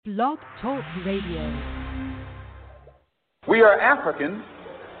Blog Talk Radio. We are African,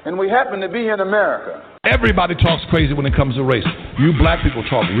 and we happen to be in America. Everybody talks crazy when it comes to race. You black people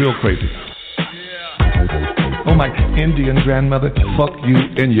talk real crazy. Oh, my Indian grandmother, fuck you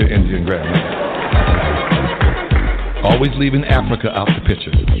and your Indian grandmother. Always leaving Africa out the picture.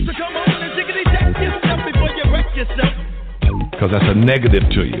 So come on and jiggity-jack yourself before you wreck yourself. Because that's a negative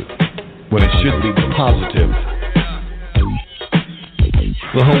to you, when it should be positive.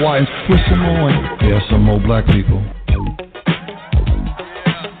 The Hawaiians, we're Samoan. Yeah, some more black people.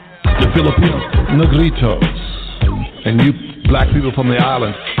 The Filipinos, Negritos. And you black people from the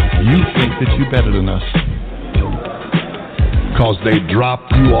island, you think that you're better than us. Because they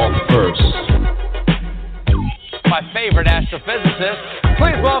dropped you off first. My favorite astrophysicist,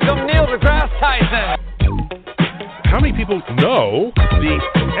 please welcome Neil deGrasse Tyson. How many people know the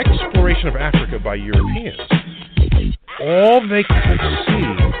exploration of Africa by Europeans? All they could see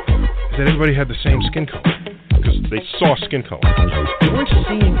is that everybody had the same skin color, because they saw skin color. They weren't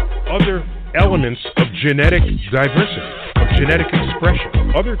seeing other elements of genetic diversity, of genetic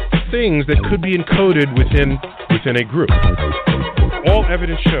expression, other things that could be encoded within a group. All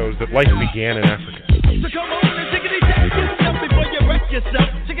evidence shows that life began in Africa. So come on and jiggity-jack yourself before you wreck yourself.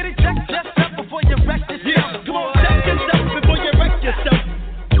 Jiggity-jack yourself before you wreck yourself. Yeah. Come on, jack yourself before you wreck yourself.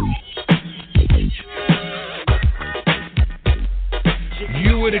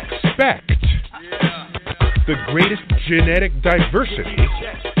 You would expect the greatest genetic diversity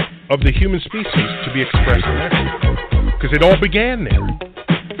of the human species to be expressed in Africa, because it all began there.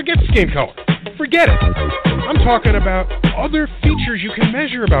 Forget skin color. Forget it. I'm talking about other features you can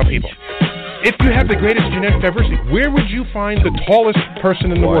measure about people. If you have the greatest genetic diversity, where would you find the tallest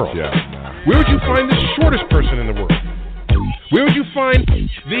person in the world? Where would you find the shortest person in the world? Where would you find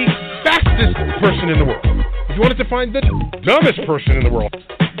the fastest person in the world? If you wanted to find the dumbest person in the world,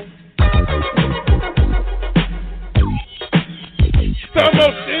 the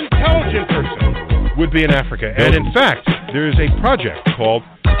most intelligent person would be in Africa. And in fact, there is a project called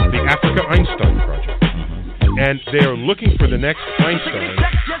the Africa Einstein Project. And they are looking for the next Einstein.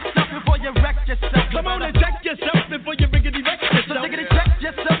 Come on and check yourself before you riggedy wreck yourself. Check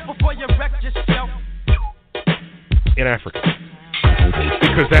yourself before you wreck yourself. In Africa.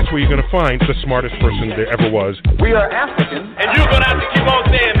 Because that's where you're going to find the smartest person there ever was. We are African, And you're going to have to keep on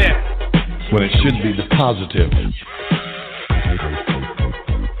saying that. When it should be the positive.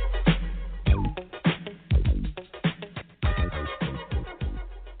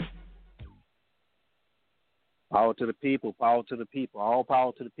 Power to the people, power to the people, all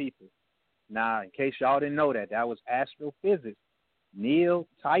power to the people. Now, in case y'all didn't know that was astrophysicist Neil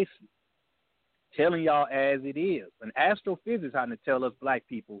Tyson telling y'all as it is. An astrophysicist having to tell us black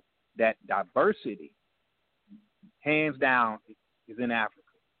people that diversity, hands down, is in Africa.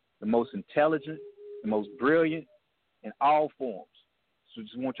 The most intelligent, the most brilliant in all forms. So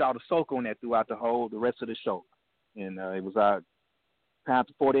just want y'all to soak on that throughout the rest of the show. And it was our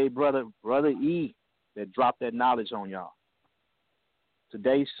Panther 48 brother E, that dropped that knowledge on y'all.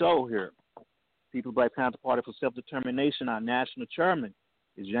 Today's show here, People Black Panther Party for Self-Determination, our national chairman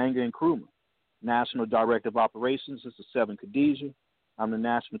is Yanga Nkrumah. National Director of Operations is the Seven Khadijah. I'm the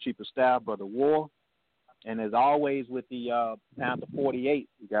National Chief of Staff, Brother War. And as always with the Panther 48,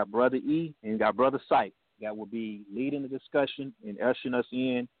 we got Brother E and we got Brother Sight that will be leading the discussion and ushering us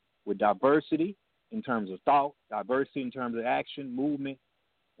in with diversity in terms of thought, diversity in terms of action, movement,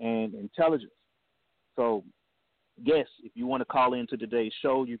 and intelligence. So, yes, if you want to call into today's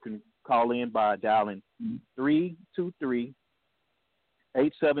show, you can call in by dialing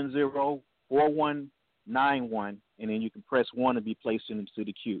 323-870-4191, and then you can press 1 to be placed into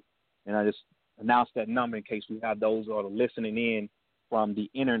the queue. And I just announced that number in case we have those who are listening in from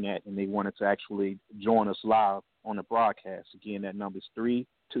the internet and they wanted to actually join us live on the broadcast. Again, that number is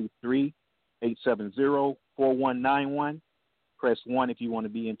 323-870-4191. Press 1 if you want to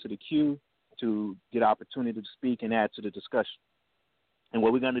be into the queue to get opportunity to speak and add to the discussion. And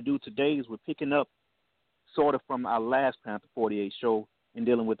what we're going to do today is we're picking up sort of from our last Panther 48 show in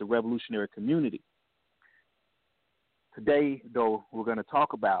dealing with the revolutionary community. Today, though, we're going to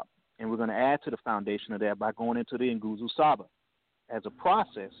talk about, and we're going to add to the foundation of that by going into the Nguzo Saba as a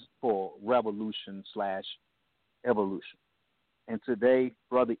process for revolution/evolution. And today,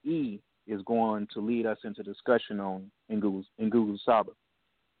 Brother E is going to lead us into discussion on Nguzo Saba.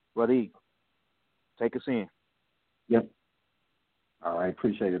 Brother E, take us in. Yep. All right.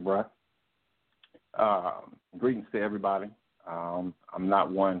 Appreciate it, bro. Greetings to everybody. I'm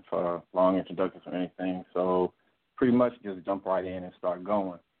not one for long introductions or anything, so pretty much just jump right in and start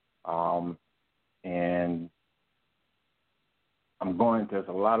going. And there's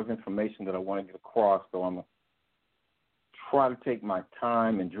a lot of information that I want to get across, so I'm going to try to take my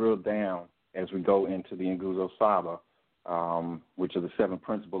time and drill down as we go into the Nguzo Saba, which are the 7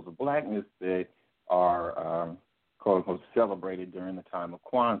 principles of blackness that are, quote unquote, celebrated during the time of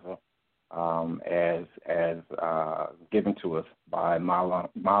Kwanzaa, as given to us by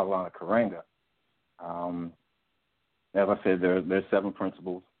Maulana Karenga. As I said, there's 7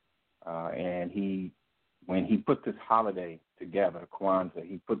 principles, and when he put this holiday together, Kwanzaa,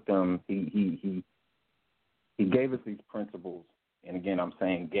 he gave us these principles, and again, I'm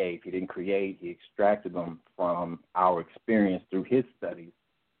saying gave. He didn't create. He extracted them from our experience through his studies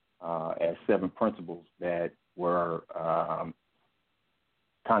as 7 principles that were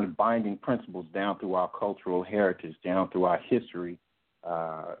kind of binding principles down through our cultural heritage, down through our history,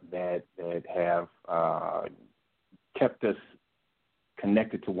 that have kept us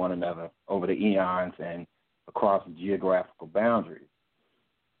connected to one another over the eons and across geographical boundaries.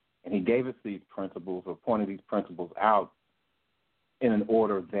 And he gave us these principles, or pointed these principles out in an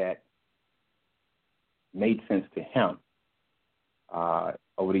order that made sense to him.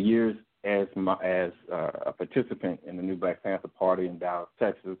 Over the years, as a participant in the New Black Panther Party in Dallas,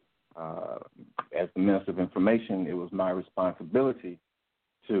 Texas, as the Minister of Information, it was my responsibility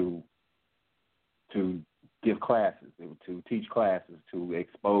to give classes, to teach classes, to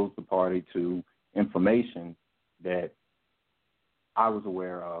expose the party to information that I was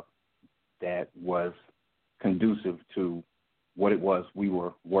aware of that was conducive to what it was we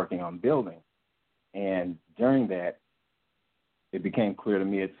were working on building. And during that, it became clear to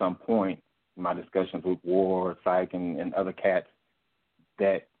me at some point in my discussions with War, Psych, and other cats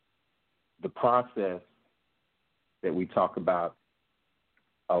that the process that we talk about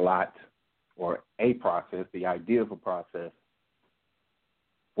a lot, or a process, the idea of a process,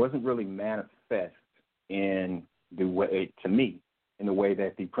 wasn't really manifest in the way, to me, in the way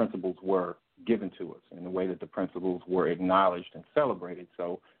that the principles were given to us, in the way that the principles were acknowledged and celebrated.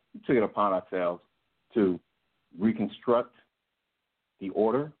 So we took it upon ourselves to reconstruct the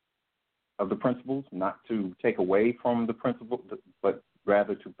order of the principles, not to take away from the principles, but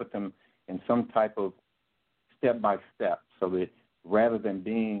rather to put them in some type of step-by-step, so that rather than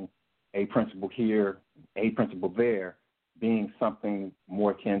being a principle here, a principle there, being something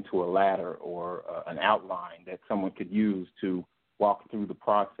more akin to a ladder or an outline that someone could use to walk through the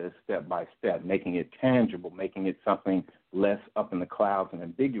process step by step, making it tangible, making it something less up in the clouds and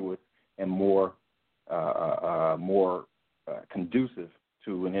ambiguous, and more conducive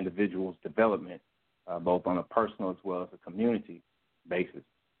to an individual's development, both on a personal as well as a community basis.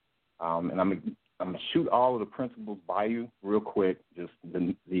 And I'm going to shoot all of the principles by you real quick. Just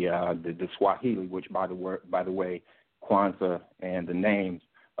the Swahili, which by the way, Kwanzaa and the names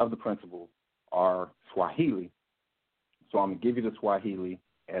of the principles are Swahili. So I'm going to give you the Swahili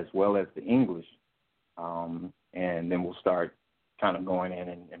as well as the English, and then we'll start kind of going in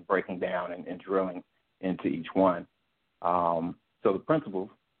and breaking down and drilling into each one. So the principles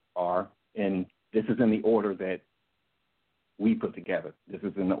are this is in the order that we put together. This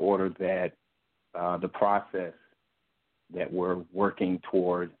is in the order that the process that we're working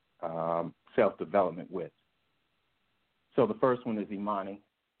toward self-development with. So the first one is Imani,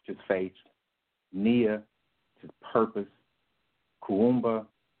 which is faith. Nia, which is purpose. Kuumba,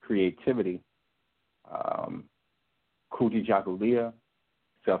 creativity. Kujichagulia,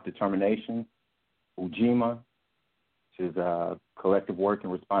 self-determination. Ujima, which is collective work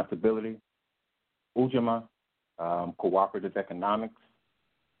and responsibility. Ujima, cooperative economics.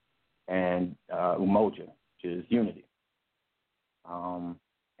 And Umoja, which is unity. And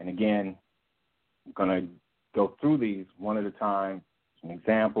again, I'm going to go through these one at a time, some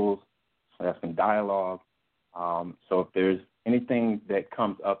examples, so have some dialogue. So if there's anything that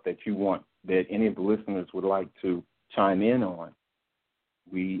comes up that you want, that any of the listeners would like to chime in on,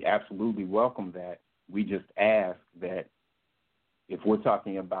 we absolutely welcome that. We just ask that if we're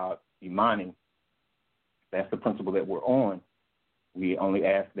talking about Imani, that's the principle that we're on, we only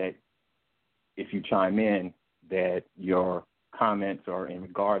ask that if you chime in, that your comments are in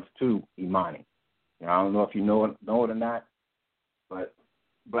regards to Imani. Now, I don't know if you know it or not, but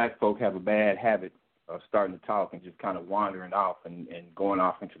black folk have a bad habit of starting to talk and just kind of wandering off and going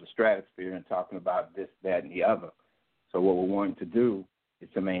off into the stratosphere and talking about this, that, and the other. So what we're wanting to do is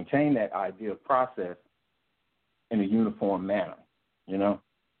to maintain that ideal process in a uniform manner,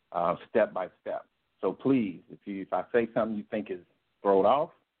 step by step. So please, if I say something you think is thrown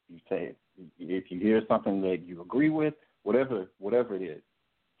off, you say it. If you hear something that you agree with, whatever it is,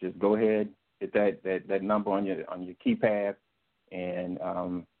 just go ahead, hit that number on your keypad, and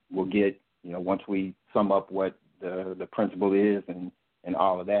we'll get, once we sum up what the principle is and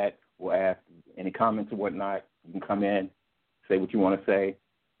all of that. We'll ask any comments or whatnot. You can come in, say what you want to say.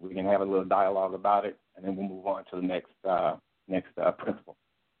 We can have a little dialogue about it, and then we'll move on to the next principle.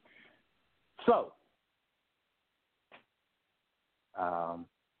 So,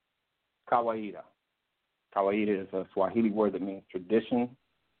 kawaida. Kawaida is a Swahili word that means tradition.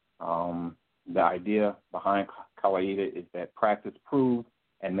 The idea behind kawaida is that practice proves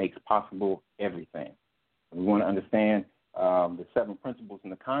and makes possible everything. We want to understand the 7 principles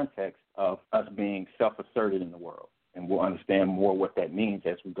in the context of us being self-asserted in the world, and we'll understand more what that means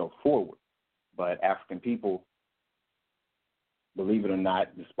as we go forward. But African people, believe it or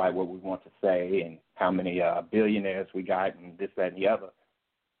not, despite what we want to say and how many billionaires we got and this, that, and the other,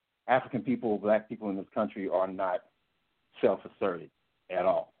 African people, black people in this country are not self-asserted at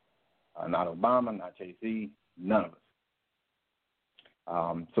all. Not Obama, not Jay-Z, none of us.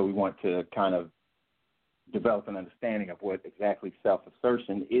 So we want to kind of develop an understanding of what exactly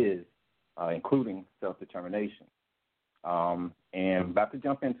self-assertion is, including self-determination. And I'm about to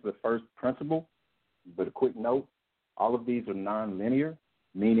jump into the first principle, but a quick note, all of these are non-linear,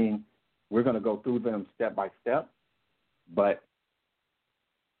 meaning we're going to go through them step by step, but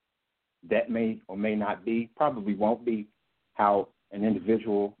that may or may not be, probably won't be, how an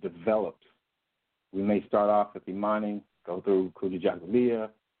individual develops. We may start off with Imani, go through Kujichagulia,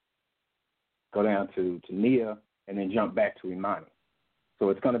 go down to Nia, and then jump back to Imani. So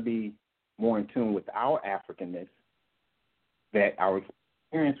it's going to be more in tune with our Africanness, that our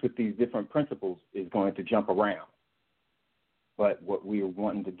experience with these different principles is going to jump around. But what we are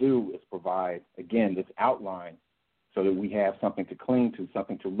wanting to do is provide, again, this outline so that we have something to cling to,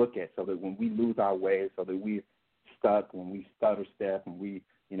 something to look at, so that when we lose our way, so that we're stuck, when we stutter step, and we,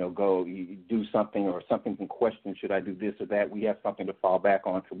 go do something or something can question, should I do this or that, we have something to fall back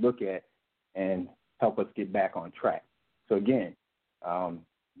on to look at and help us get back on track. So again,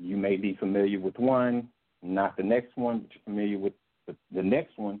 you may be familiar with one, not the next one, but you're familiar with the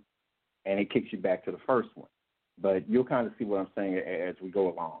next one, and it kicks you back to the first one. But you'll kind of see what I'm saying as we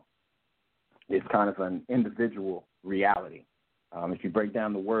go along. It's kind of an individual reality. If you break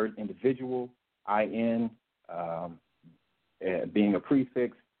down the word individual, I-N, being a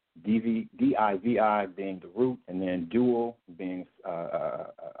prefix, D-I-V-I being the root, and then dual being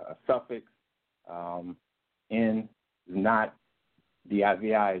a suffix, N is not,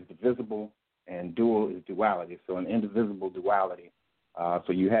 D-I-V-I is divisible, and dual is duality. So an indivisible duality. So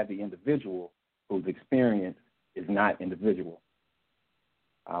you have the individual whose experience is not individual.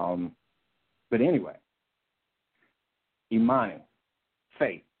 But anyway, Imani,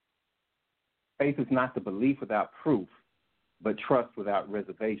 faith. Faith is not the belief without proof, but trust without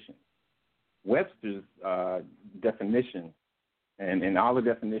reservation. Webster's definition, and all the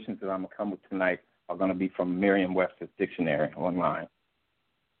definitions that I'm going to come with tonight are going to be from Merriam-Webster's dictionary online.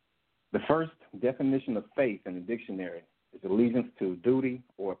 The first definition of faith in the dictionary is allegiance to a duty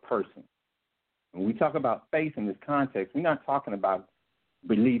or a person. When we talk about faith in this context, we're not talking about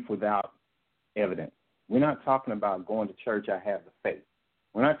belief without evidence. We're not talking about going to church, I have the faith.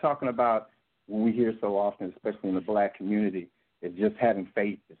 We're not talking about what we hear so often, especially in the black community, is just having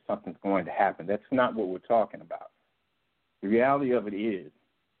faith that something's going to happen. That's not what we're talking about. The reality of it is,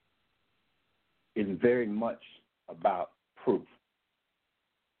 it's very much about proof.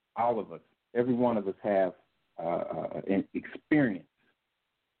 All of us, every one of us have an experience.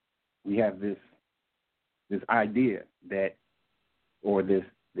 We have this idea that, or this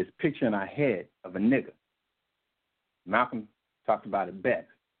picture in our head of a nigga. Malcolm talked about it best.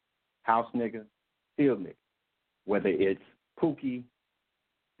 House nigga, field nigga. Whether it's Pookie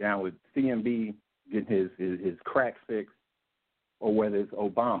down with CMB getting his crack fix, or whether it's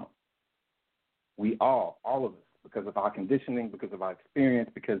Obama. We all of us, because of our conditioning, because of our experience,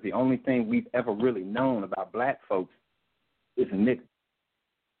 because the only thing we've ever really known about black folks is a nigga.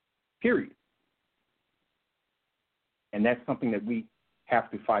 Period. And that's something that we have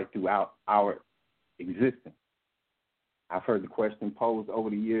to fight throughout our existence. I've heard the question posed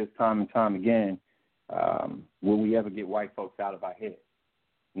over the years time and time again, will we ever get white folks out of our head?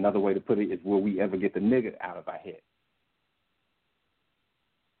 Another way to put it is, will we ever get the nigga out of our head?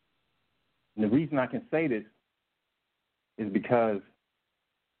 And the reason I can say this is because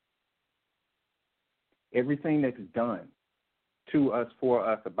everything that's done to us, for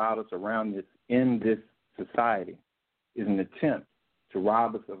us, about us, around us, in this society is an attempt to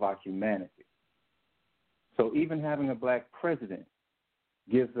rob us of our humanity. So even having a black president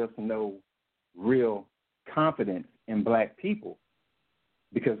gives us no real confidence in black people,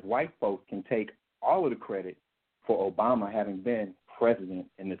 because white folks can take all of the credit for Obama having been president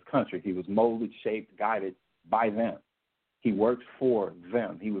in this country. He was molded, shaped, guided by them. He worked for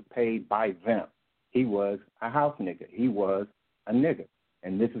them. He was paid by them. He was a house nigger. He was a nigger.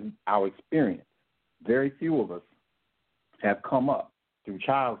 And this is our experience. Very few of us have come up through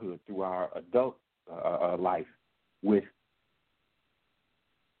childhood, through our adult life, with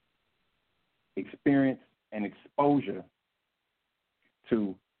experience and exposure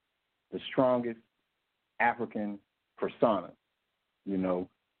to the strongest African persona. You know,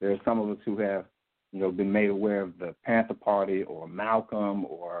 there are some of us who have, you know, been made aware of the Panther Party or Malcolm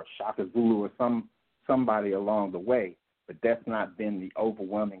or Shaka Zulu or somebody along the way, but that's not been the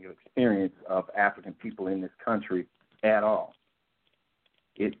overwhelming experience of African people in this country at all.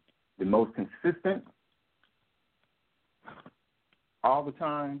 The most consistent, all the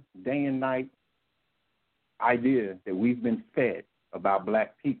time, day and night, idea that we've been fed about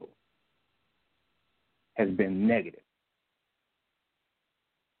black people has been negative.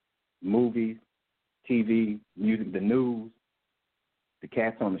 Movies, TV, music, the news, the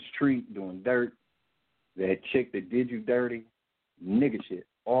cats on the street doing dirt, that chick that did you dirty, nigga shit,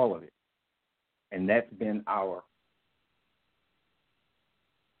 all of it. And that's been our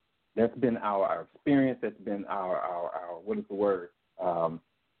experience, that's been our what is the word?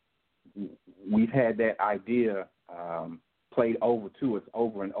 We've had that idea played over to us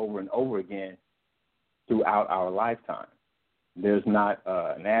over and over and over again throughout our lifetime. There's not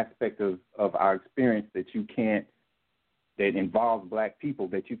an aspect of our experience that involves black people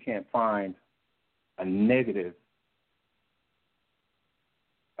that you can't find a negative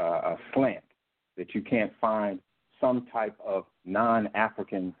slant, that you can't find some type of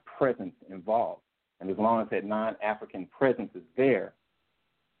non-African presence involved. And as long as that non-African presence is there,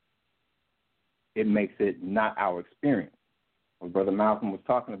 it makes it not our experience. What Brother Malcolm was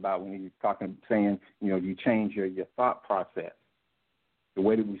talking about when he was saying, you know, you change your thought process. The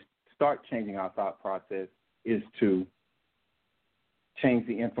way that we start changing our thought process is to change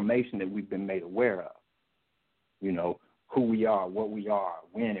the information that we've been made aware of. You know, who we are, what we are,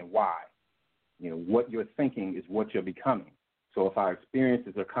 when and why. You know, what you're thinking is what you're becoming. So if our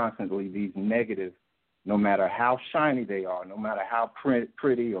experiences are constantly these negative, no matter how shiny they are, no matter how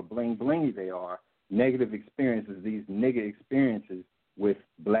pretty or bling-blingy they are, negative experiences, these nigga experiences with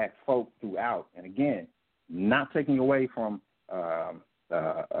black folk throughout. And again, not taking away from the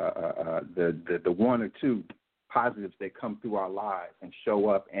one or two positives that come through our lives and show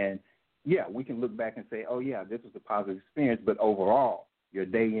up. And, yeah, we can look back and say, oh, yeah, this was a positive experience. But overall, your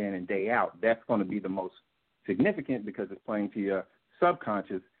day in and day out, that's going to be the most significant because it's playing to your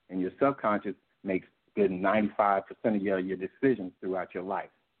subconscious, and your subconscious makes good 95% of your decisions throughout your life.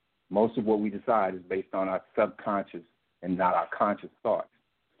 Most of what we decide is based on our subconscious and not our conscious thoughts.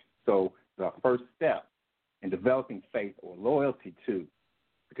 So the first step in developing faith or loyalty to,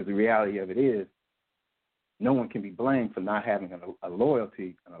 because the reality of it is, no one can be blamed for not having a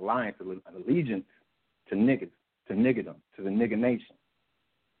loyalty, an alliance, an allegiance to niggas, to niggerdom, to the nigger nation.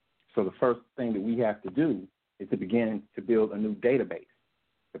 So the first thing that we have to do is to begin to build a new database.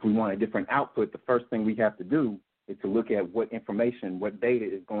 If we want a different output, the first thing we have to do is to look at what information, what data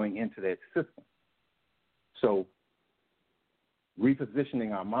is going into that system. So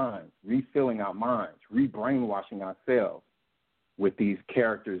repositioning our minds, refilling our minds, rebrainwashing ourselves with these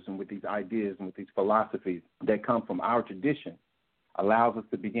characters and with these ideas and with these philosophies that come from our tradition allows us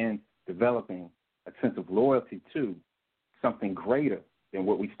to begin developing a sense of loyalty to something greater than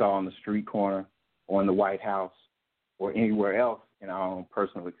what we saw on the street corner or in the White House or anywhere else in our own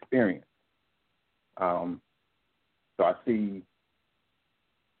personal experience. So I see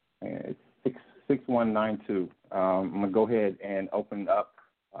it's 6192. I'm going to go ahead and open up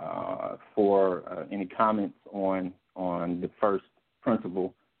for any comments on the first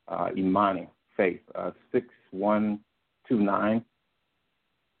principle, Imani, faith. 6129.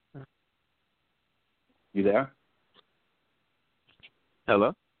 You there?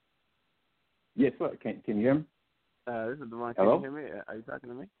 Hello? Yes, sir. Can you hear me? This is Devon. Hello? Can you hear me? Are you talking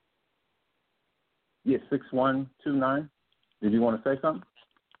to me? Yes, 6129. Did you want to say something?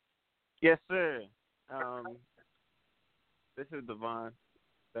 Yes, sir. This is Devon.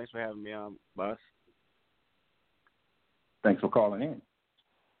 Thanks for having me on, boss. Thanks for calling in.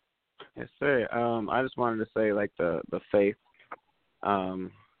 Yes, sir. I just wanted to say, like, the faith,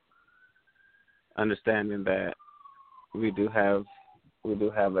 understanding that we do have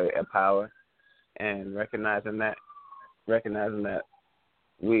a power, and recognizing that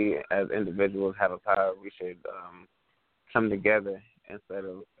we as individuals have a power, we should come together instead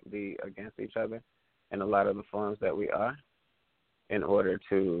of be against each other in a lot of the forms that we are, in order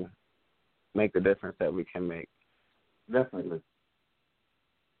to make the difference that we can make. Definitely.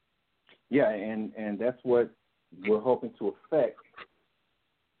 Yeah, and that's what we're hoping to affect.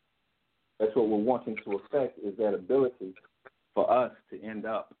 That's what we're wanting to affect, is that ability for us to end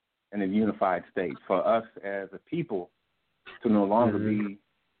up in a unified state, for us as a people to no longer be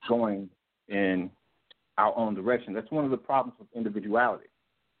going in our own direction. That's one of the problems with individuality.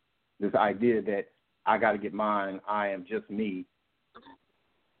 This idea that I got to get mine, I am just me.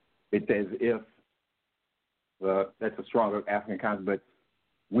 It's as if, that's a stronger African concept, but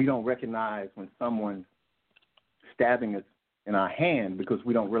we don't recognize when someone's stabbing us in our hand because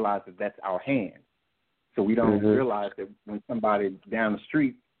we don't realize that that's our hand. So we don't realize that when somebody down the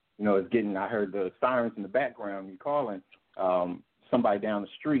street, is getting, I heard the sirens in the background, you calling somebody down the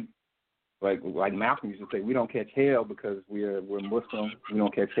street, like Malcolm used to say, we don't catch hell because we're Muslim. We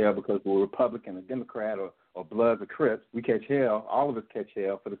don't catch hell because we're Republican or Democrat or Bloods or Crips. We catch hell. All of us catch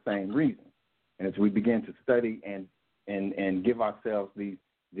hell for the same reason. And as we begin to study and give ourselves these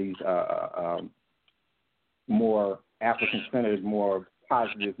more African-centered, more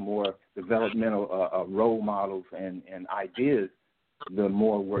positive, more developmental role models and ideas, the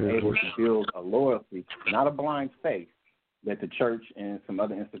more we're able to build a loyalty, not a blind faith that the church and some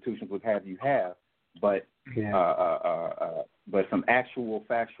other institutions would have you have, but some actual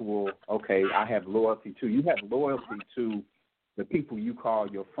factual, okay, I have loyalty to. You have loyalty to the people you call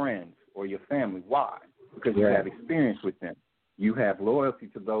your friends or your family. Why? Because you have experience with them. You have loyalty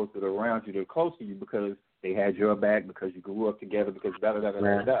to those that are around you, that are close to you, because they had your back, because you grew up together, because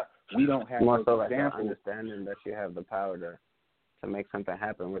da-da-da-da-da-da. We don't have more so those like examples. Understanding that you have the power to make something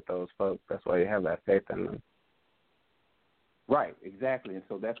happen with those folks. That's why you have that faith in them. Right, exactly. And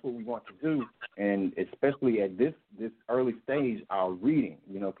so that's what we want to do. And especially at this early stage, our reading.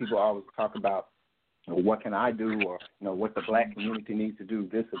 People always talk about what can I do, or what the black community needs to do,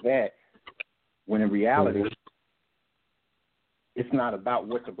 this or that. When in reality, it's not about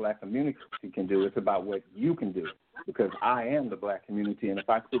what the black community can do. It's about what you can do, because I am the black community. And if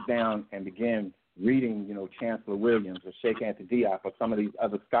I sit down and begin reading, Chancellor Williams or Sheikh Anta Diop or some of these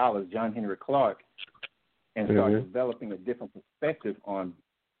other scholars, John Henry Clark, and start developing a different perspective on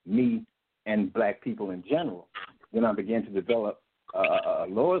me and black people in general, then I begin to develop a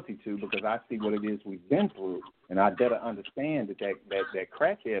loyalty to, because I see what it is we've been through, and I better understand that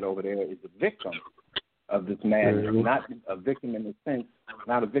crackhead over there is a victim of this madness, not a victim in the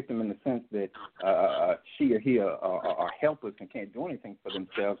sense that she or he are helpless and can't do anything for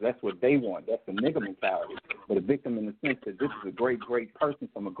themselves. That's what they want. That's the nigger mentality. But a victim in the sense that this is a great, great person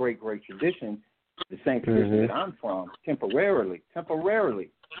from a great, great tradition, the same tradition that I'm from, temporarily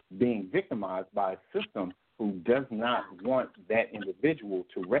being victimized by a system who does not want that individual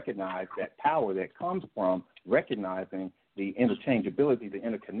to recognize that power that comes from recognizing the interchangeability, the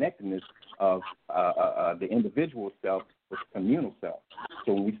interconnectedness of the individual self with the communal self.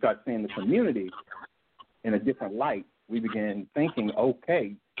 So when we start seeing the community in a different light, we begin thinking,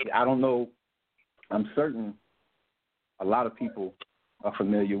 okay, I don't know, I'm certain a lot of people are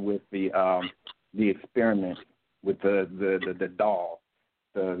familiar with the experiment with the doll.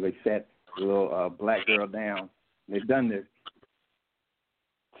 They set the little black girl down. They've done this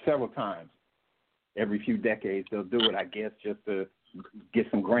several times. Every few decades, they'll do it, I guess, just to get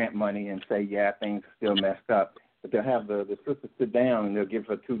some grant money and say, yeah, things are still messed up. But they'll have the sister sit down and they'll give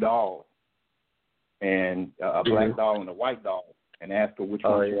her two dolls, and a black doll and a white doll, and ask her which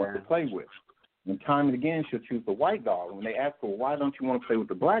one she wants to play with. And time and again, she'll choose the white doll. And when they ask her, why don't you want to play with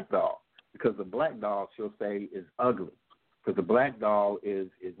the black doll? Because the black doll, she'll say, is ugly. Because the black doll is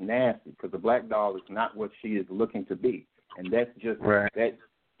nasty. Because the black doll is not what she is looking to be. And that's just that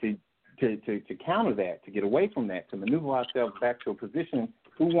to counter that, to get away from that, to maneuver ourselves back to a position.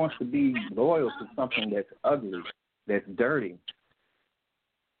 Who wants to be loyal to something that's ugly, that's dirty?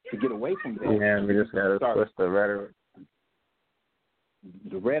 To get away from that. Yeah, we just got to twist the rhetoric.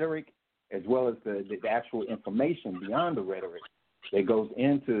 The rhetoric, as well as the actual information beyond the rhetoric that goes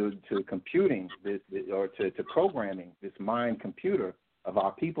into computing this, or to programming this mind computer of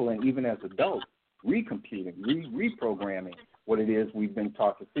our people, and even as adults, recomputing, reprogramming what it is we've been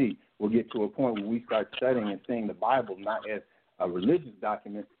taught to see. We'll get to a point where we start studying and seeing the Bible not as a religious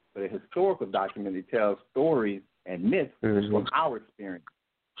document, but a historical document that tells stories and myths from our experience.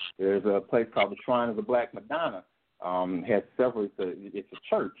 There's a place called the Shrine of the Black Madonna. Has several. It's a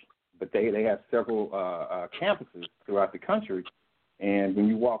church, but they have several campuses throughout the country. And when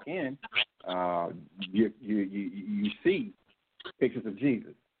you walk in, you see pictures of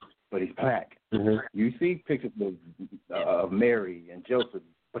Jesus, but he's black. You see pictures of Mary and Joseph,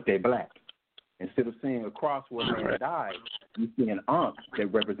 but they're black. Instead of seeing a cross where a man died, you see an ankh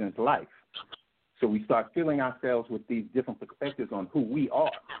that represents life. So we start filling ourselves with these different perspectives on who we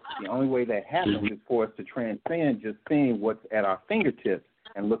are. The only way that happens is for us to transcend just seeing what's at our fingertips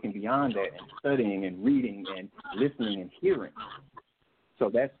and looking beyond that and studying and reading and listening and hearing.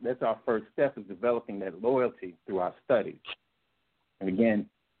 So that's our first step, is developing that loyalty through our studies. And again,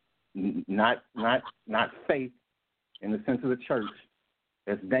 not faith in the sense of the church.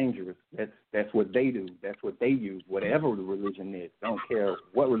 That's dangerous. That's what they do. That's what they use, whatever the religion is. I don't care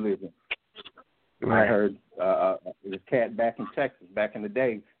what religion. Right. I heard this cat back in Texas, back in the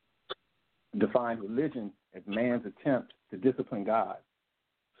day, defined religion as man's attempt to discipline God.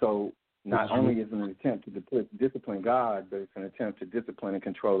 So not only is it an attempt to discipline God, but it's an attempt to discipline and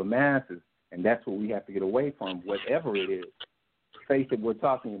control the masses. And that's what we have to get away from, whatever it is. Faith that we're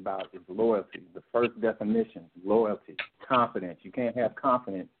talking about is loyalty. The first definition, loyalty, confidence. You can't have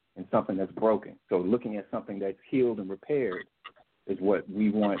confidence in something that's broken. So looking at something that's healed and repaired is what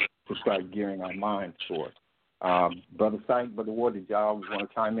we want to start gearing our minds toward. Brother Sight, Brother Ward, did y'all want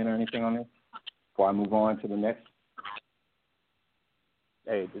to chime in or anything on this before I move on to the next?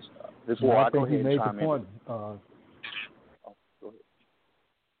 Hey, this Ward, I'll go ahead and chime in. Go ahead.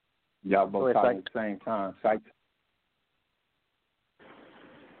 Y'all both talking at the same time. Sight.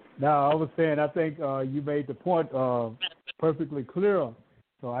 No, I was saying I think you made the point perfectly clear.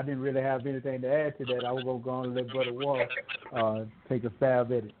 So I didn't really have anything to add to that. I was going to go on and let Brother Ward take a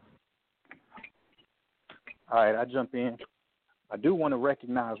stab at it. All right, I jump in. I do want to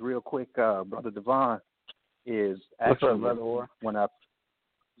recognize real quick, Brother Devon is actually one of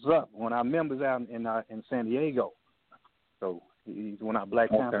our members out in San Diego. So he's one of our Black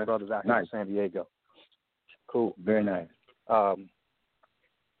Panther brothers out here in San Diego. Cool. Very nice. Well,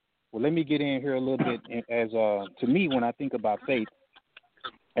 let me get in here a little bit. As to me, when I think about faith,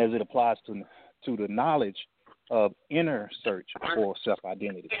 as it applies to the knowledge of inner search for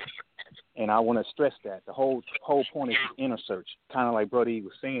self-identity. And I want to stress that. The whole point is inner search, kind of like Brother E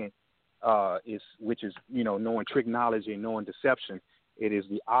was saying, which is, knowing tricknology and knowing deception. It is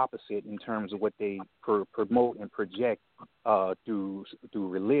the opposite in terms of what they promote and project through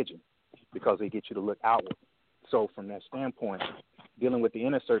religion, because they get you to look outward. So from that standpoint, dealing with the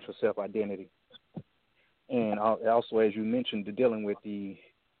inner search for self-identity, and also, as you mentioned, dealing with the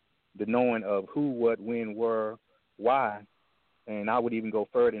knowing of who, what, when, where, why, and I would even go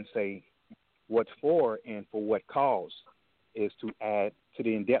further and say what for and for what cause, is to add to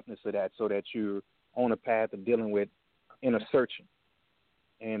the in-depthness of that, so that you're on a path of dealing with inner searching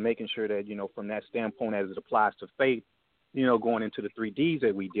and making sure that, from that standpoint, as it applies to faith, going into the 3Ds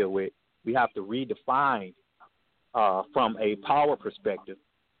that we deal with, we have to redefine from a power perspective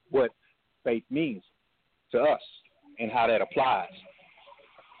what faith means to us and how that applies.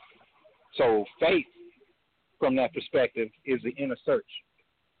 So faith, from that perspective, is the inner search.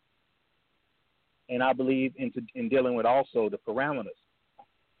 And I believe in dealing with also the parameters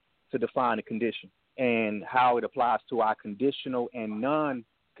to define a condition and how it applies to our conditional and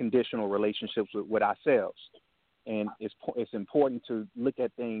non-conditional relationships with ourselves. And it's important to look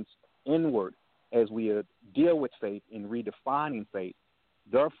at things inward as we deal with faith in redefining faith.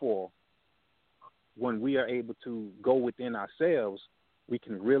 Therefore, when we are able to go within ourselves, we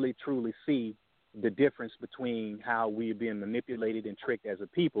can really, truly see the difference between how we are being manipulated and tricked as a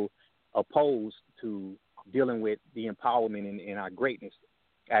people, opposed to dealing with the empowerment in our greatness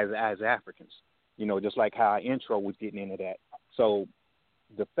as Africans. Just like how our intro was getting into that. So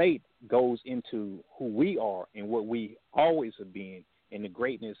the faith goes into who we are and what we always have been, and the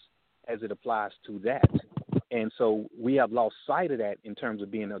greatness as it applies to that. And so we have lost sight of that in terms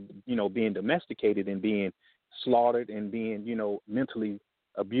of being, being domesticated and being slaughtered and being, mentally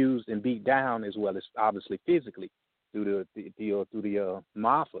abused and beat down, as well as obviously physically through the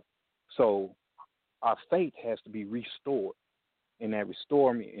mafia. So our faith has to be restored, and that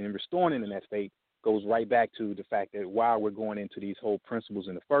restoring in that faith goes right back to the fact that while we're going into these whole principles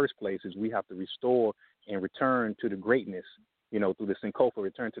in the first place, is we have to restore and return to the greatness, through the Sankofa,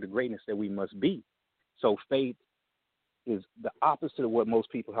 return to the greatness that we must be. So faith is the opposite of what most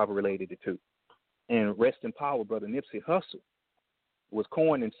people have related it to. And rest in power, Brother Nipsey Hussle was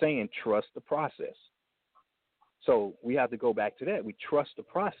coined in saying, trust the process. So we have to go back to that. We trust the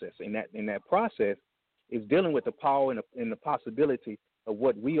process. And that process is dealing with the power and the possibility of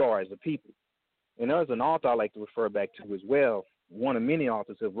what we are as a people. And there's an author I like to refer back to as well. One of many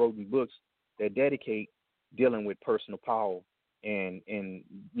authors have written books that dedicate dealing with personal power and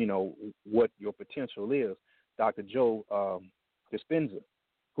what your potential is. Dr. Joe Dispenza,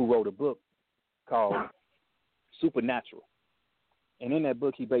 who wrote a book called Supernatural. And in that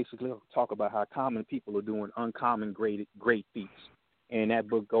book, he basically talk about how common people are doing uncommon great feats. And that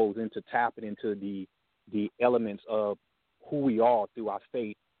book goes into tapping into the elements of who we are through our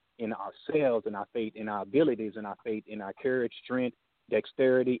faith in ourselves and our faith in our abilities and our faith in our courage, strength,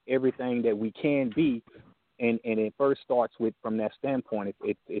 dexterity, everything that we can be. And it first starts with, from that standpoint,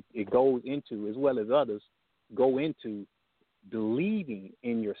 it goes into, as well as others, go into believing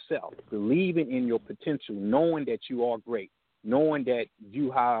in yourself, believing in your potential, knowing that you are great, knowing that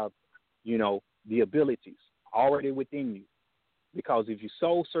you have, the abilities already within you. Because if you're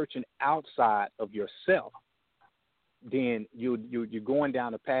soul searching outside of yourself, then you're going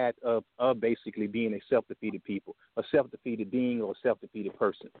down the path of basically being a self-defeated people, a self-defeated being, or a self-defeated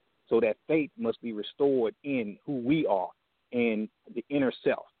person. So that faith must be restored in who we are and the inner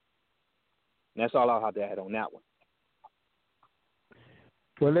self. And that's all I'll have to add on that one.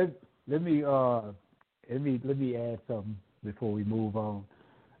 Well, let me add something before we move on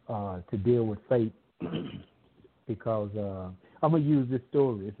to deal with faith, because I'm gonna use this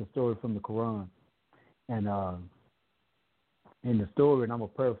story. It's a story from the Quran, and in the story, and I'm gonna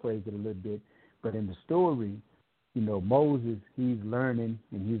paraphrase it a little bit, but in the story, Moses, he's learning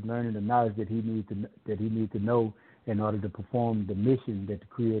the knowledge that he needs to know in order to perform the mission that the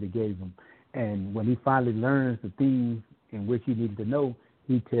Creator gave him. And when he finally learns the things in which he needs to know,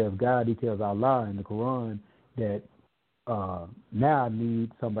 he tells Allah in the Quran that now I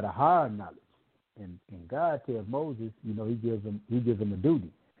need some of the higher knowledge. And God tells Moses, he gives him a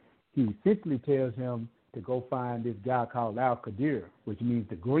duty. He simply tells him to go find this guy called Al-Qadir, which means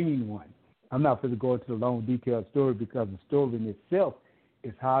the green one. I'm not going to go into the long, detailed story because the story in itself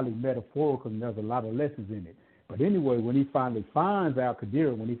is highly metaphorical and there's a lot of lessons in it. But anyway, when he finally finds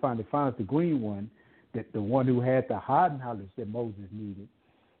Al-Qadir, when he finally finds the green one, that the one who had the hidden knowledge that Moses needed,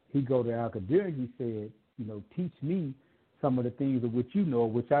 he go to Al-Qadir and he said, teach me some of the things of which you know,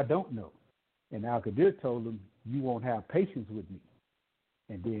 which I don't know. And Al-Qadir told him, you won't have patience with me.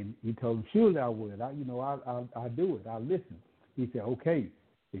 And then he told him, surely I will. I'll do it. I'll listen. He said, okay,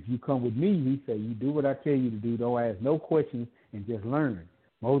 if you come with me, he said, you do what I tell you to do. Don't ask no questions and just learn.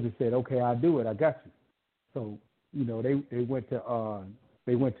 Moses said, okay, I'll do it. I got you. So, they went to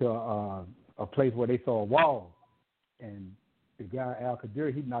a place where they saw a wall. And the guy,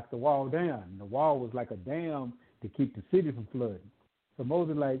 Al-Qadir, he knocked the wall down. And the wall was like a dam to keep the city from flooding. So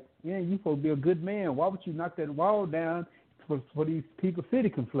Moses like, yeah, you supposed to be a good man. Why would you knock that wall down for these people's city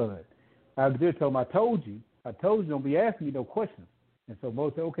can flood? Al-Qadir told him, I told you, don't be asking me no questions. And so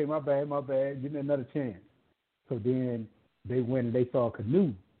Moses said, okay, my bad, give me another chance. So then they went and they saw a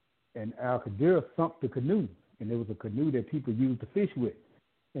canoe, and Al-Qadir sunk the canoe, and there was a canoe that people used to fish with.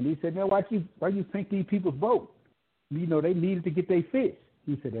 And he said, now why you sink these people's boat? They needed to get their fish.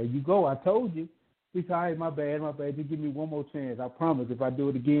 He said, there you go, I told you. He said, all right, my bad, just give me one more chance. I promise if I do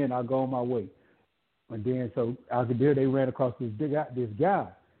it again, I'll go on my way. And then so Al-Qadir, they ran across this guy,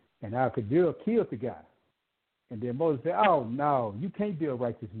 and Al-Qadir killed the guy. And then Moses said, oh, no, you can't be a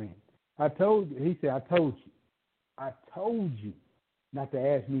righteous man. I told you. He said, I told you not to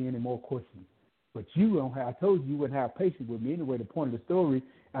ask me any more questions. But I told you wouldn't have patience with me. Anyway, the point of the story,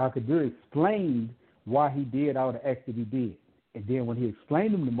 Al-Qadir explained why he did all the acts that he did. And then when he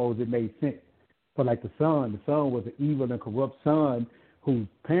explained them to Moses, it made sense. So like the son was an evil and corrupt son whose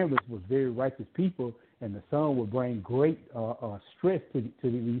parents was very righteous people, and the son would bring great stress to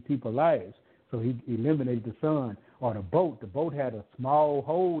these people's lives. So he eliminated the son. Or the boat had a small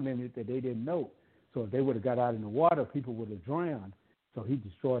hole in it that they didn't know. So if they would have got out in the water, people would have drowned. So he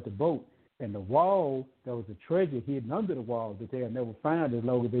destroyed the boat. And the wall, there was a treasure hidden under the wall that they had never found as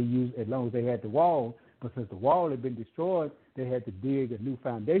long as they had the wall. But since the wall had been destroyed, they had to dig a new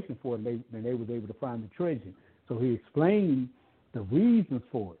foundation for it, and they was able to find the treasure. So he explained the reasons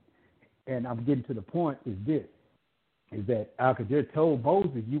for it. And I'm getting to the point is that Al-Qadir told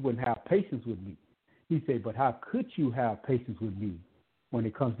Moses, you wouldn't have patience with me. He said, but how could you have patience with me when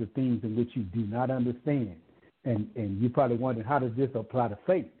it comes to things in which you do not understand? And you probably wondering, how does this apply to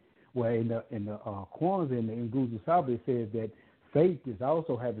faith? Well, in the Kwanzaa, in the Nguzo Saba, it says that faith is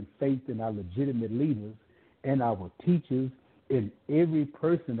also having faith in our legitimate leaders and our teachers, in every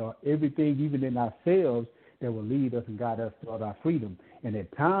person or everything, even in ourselves, that will lead us and guide us toward our freedom. And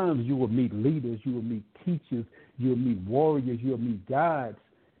at times you will meet leaders, you will meet teachers, you will meet warriors, you will meet guides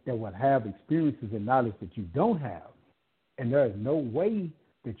that will have experiences and knowledge that you don't have. And there is no way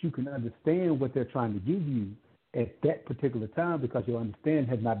that you can understand what they're trying to give you at that particular time because your understanding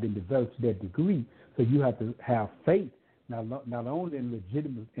has not been developed to that degree. So you have to have faith, not only in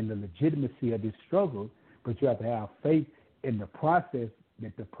the legitimacy of this struggle, but you have to have faith in the process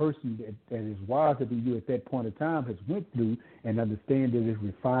that the person that is wiser than you at that point in time has went through and understand that it's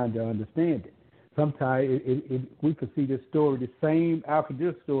refined their understanding. Sometimes we could see this story, the same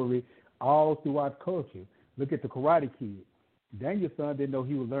African story, all throughout culture. Look at the Karate Kid. Daniel's son didn't know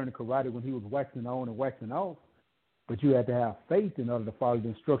he was learning karate when he was waxing on and waxing off, but you had to have faith in order to follow the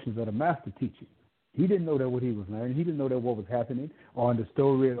instructions of the master teacher. He didn't know that what he was learning. He didn't know that what was happening. Or in the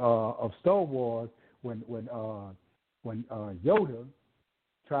story of Star Wars, when Yoda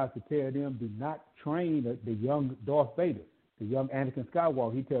tries to tell them, do not train the young Darth Vader, the young Anakin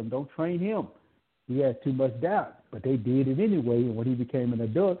Skywalker. He tells them, don't train him. He has too much doubt. But they did it anyway, and when he became an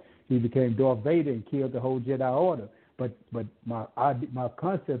adult, he became Darth Vader and killed the whole Jedi Order. But my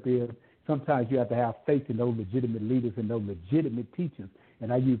concept is sometimes you have to have faith in those legitimate leaders and those legitimate teachers.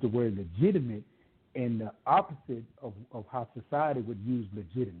 And I use the word legitimate in the opposite of how society would use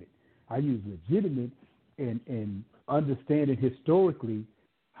legitimate. I use legitimate in understanding historically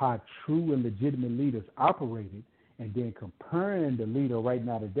how true and legitimate leaders operated, and then comparing the leader right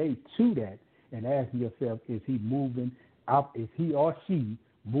now today to that, and asking yourself, is he or she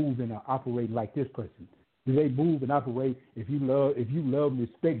moving or operating like this person? Do they move and operate? If you love and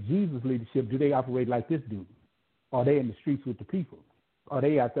respect Jesus' leadership, do they operate like this dude? Are they in the streets with the people? Are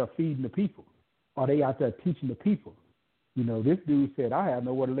they out there feeding the people? Are they out there teaching the people? You know, this dude said, I have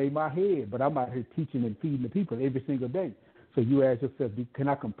nowhere to lay my head, but I'm out here teaching and feeding the people every single day. So you ask yourself, can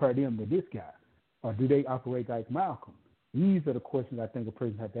I compare them to this guy? Or do they operate like Malcolm? These are the questions I think a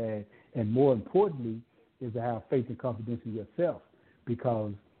person has to ask. And more importantly, is to have faith and confidence in yourself.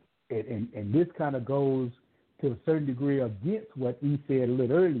 Because, and this kind of goes to a certain degree against what he said a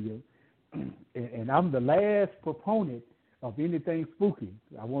little earlier. And I'm the last proponent of anything spooky.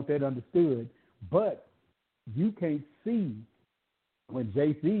 I want that understood. But you can't see when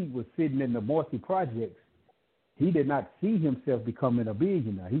Jay-Z was sitting in the Morsi Projects, he did not see himself becoming a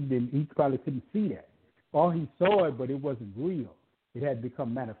billionaire. He probably couldn't see that. Or he saw it, but it wasn't real. It hadn't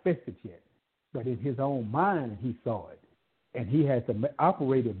become manifested yet. But in his own mind, he saw it. And he had to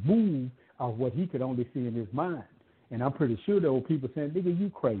operate and move of what he could only see in his mind. And I'm pretty sure there were people saying, nigga, you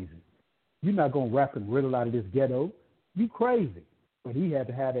crazy. You're not going to rap and riddle out of this ghetto. You crazy. But he had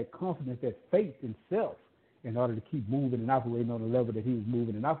to have that confidence, that faith in self in order to keep moving and operating on the level that he was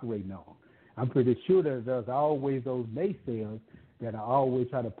moving and operating on. I'm pretty sure that there's always those naysayers that are always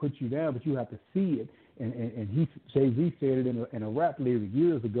trying to put you down, but you have to see it. And Jay-Z said it in a rap lyric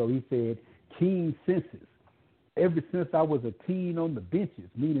years ago. He said, keen senses. Ever since I was a teen on the benches,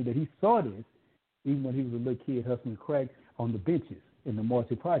 meaning that he saw this even when he was a little kid hustling crack on the benches in the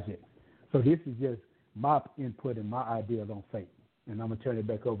Morsi Project. So this is just my input and my ideas on faith. And I'm going to turn it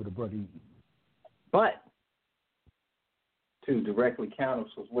back over to Brother Eaton. But to directly counter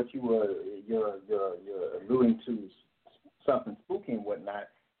what you're alluding to, something spooky and whatnot,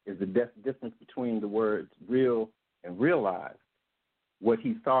 is the difference between the words real and realized. What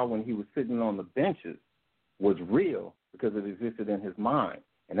he saw when he was sitting on the benches was real because it existed in his mind.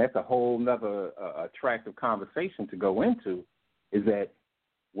 And that's a whole nother attractive conversation to go into, is that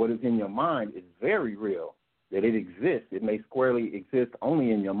what is in your mind is very real, that it exists. It may squarely exist only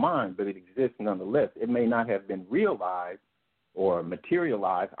in your mind, but it exists nonetheless. It may not have been realized or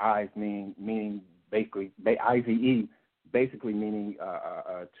materialized, meaning basically, IZE, basically meaning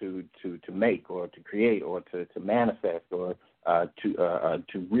to make or to create or to manifest or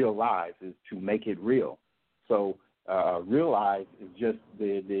to realize, is to make it real. So realize is just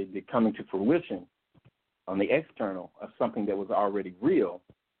the coming to fruition on the external of something that was already real.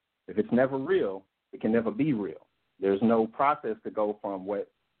 If it's never real, it can never be real. There's no process to go from what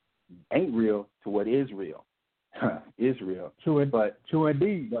ain't real to what is real. Is real. True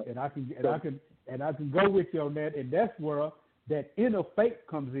indeed. But, and I can go with you on that, and that's where that inner faith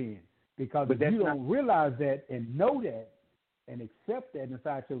comes in. Because if you don't realize that and know that and accept that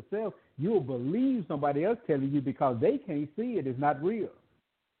inside yourself, you'll believe somebody else telling you because they can't see it. It's not real.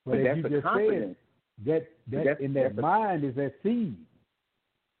 But as you just said, that in that mind is that seed.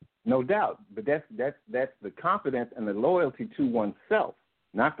 No doubt, but that's the confidence and the loyalty to oneself,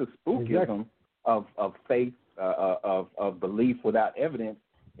 not the spookism of faith, of belief without evidence.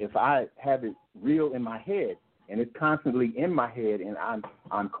 If I have it real in my head and it's constantly in my head and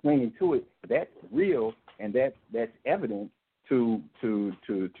I'm clinging to it, that's real and that's evidence to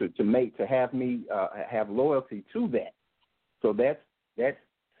have me have loyalty to that. So that's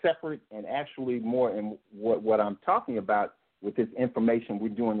separate and actually more in what I'm talking about. With this information, we're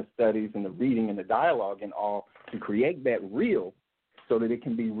doing the studies and the reading and the dialogue and all to create that real so that it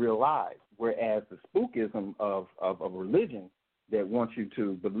can be realized. Whereas the spookism of a religion that wants you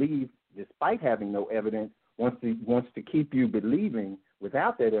to believe despite having no evidence, wants to keep you believing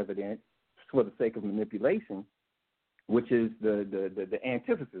without that evidence for the sake of manipulation, which is the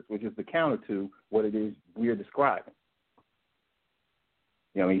antithesis, which is the counter to what it is we're describing.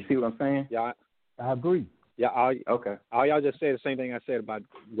 You see what I'm saying? Yeah, I agree. Yeah, all y'all just said the same thing I said about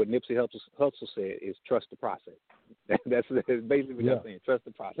what Nipsey Hussle said is trust the process. That's basically what y'all saying. Trust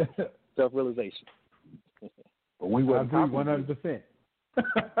the process, self-realization. But we wasn't I agree 100%.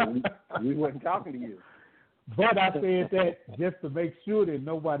 we wasn't talking to you. But I said that just to make sure that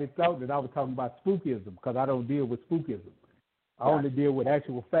nobody thought that I was talking about spookism, because I don't deal with spookism. I only deal with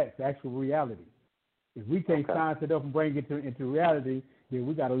actual facts, actual reality. If we can't science it up and bring it into reality, then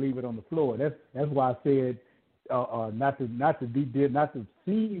we got to leave it on the floor. That's why I said not to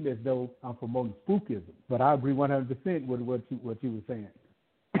seem as though I'm promoting spookism. But I agree 100% with what you were saying.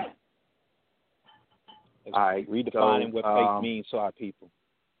 All right, redefining what faith means to our people.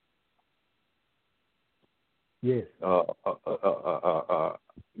 Yes.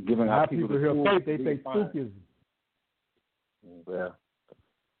 Giving our people the hear tools faith, they say spookism. Well,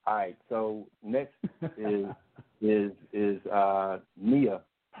 all right. So next is Nia,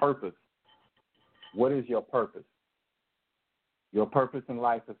 purpose. What is your purpose? Your purpose in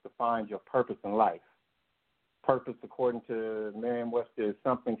life is to find your purpose in life. Purpose, according to Merriam-Webster, is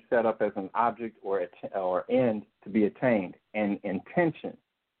something set up as an object or end to be attained. And intention,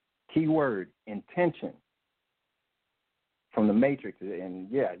 key word, intention. From the Matrix, and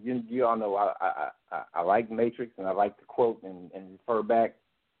you all know I like Matrix, and I like to quote and refer back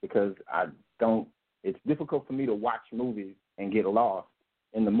because it's difficult for me to watch movies and get lost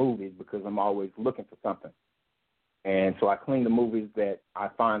in the movies because I'm always looking for something. And so I clean the movies that I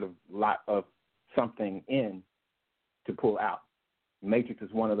find a lot of something in to pull out. Matrix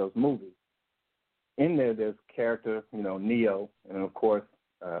is one of those movies. In there's character, Neo, and of course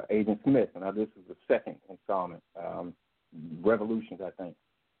Agent Smith. And now this is the second installment. Revolutions, I think,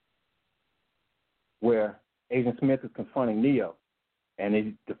 where Agent Smith is confronting Neo, and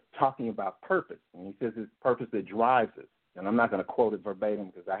he's talking about purpose, and he says it's purpose that drives us. And I'm not going to quote it verbatim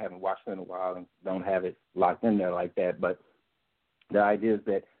because I haven't watched it in a while and don't have it locked in there like that, but the idea is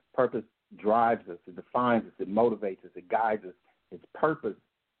that purpose drives us, it defines us, it motivates us, it guides us. It's purpose,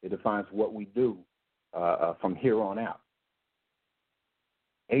 it defines what we do from here on out.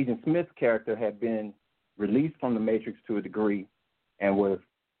 Agent Smith's character had been released from the Matrix to a degree and was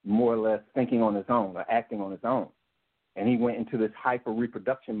more or less thinking on his own or acting on his own. And he went into this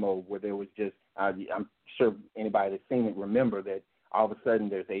hyper-reproduction mode where there was just, I'm sure anybody that's seen it remember that all of a sudden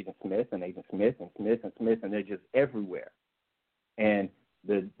there's Agent Smith and Agent Smith and Smith and Smith, and they're just everywhere. And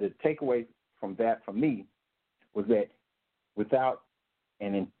the takeaway from that for me was that without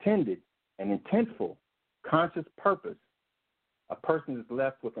an intentful, conscious purpose, a person is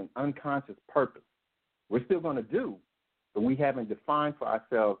left with an unconscious purpose. We're still going to do, but we haven't defined for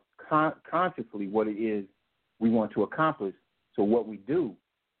ourselves consciously what it is we want to accomplish. So what we do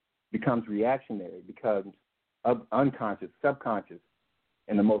becomes reactionary, becomes unconscious, subconscious,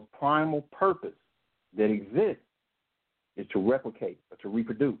 and the most primal purpose that exists is to replicate or to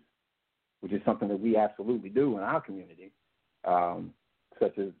reproduce, which is something that we absolutely do in our community,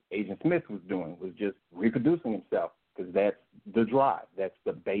 such as Agent Smith was doing, was just reproducing himself, because that's the drive. That's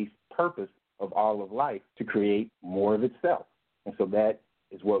the base purpose of all of life, to create more of itself. And so that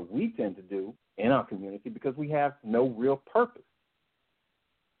is what we tend to do in our community because we have no real purpose.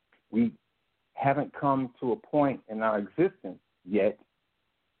 We haven't come to a point in our existence yet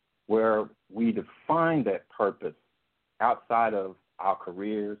where we define that purpose outside of our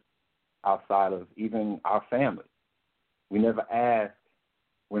careers, outside of even our family. We never ask,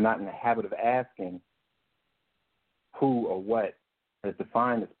 we're not in the habit of asking who or what has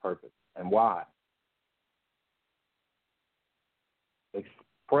defined this purpose and why.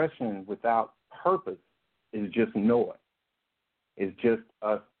 Expression without purpose is just noise. It's just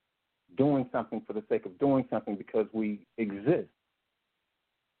us doing something for the sake of doing something because we exist,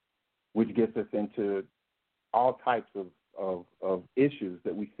 which gets us into all types of issues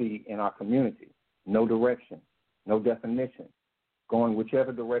that we see in our community. No direction, no definition. Going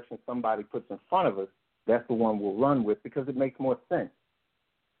whichever direction somebody puts in front of us, that's the one we'll run with because it makes more sense.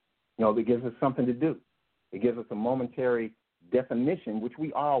 It gives us something to do. It gives us a momentary definition, which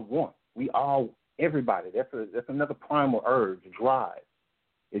we all want. Everybody, that's another primal urge, drive,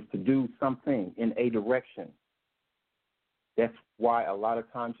 is to do something in a direction. That's why a lot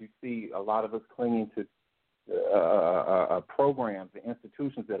of times you see a lot of us clinging to programs and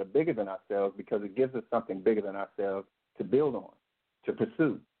institutions that are bigger than ourselves because it gives us something bigger than ourselves to build on, to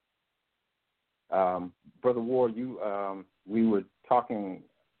pursue. Brother Ward, we were talking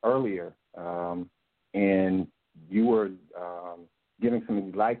earlier, and you were giving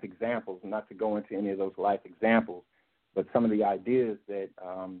some life examples, not to go into any of those life examples, But some of the ideas that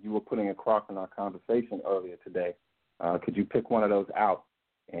you were putting across in our conversation earlier today, could you pick one of those out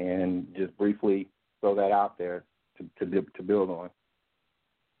and just briefly throw that out there to build on?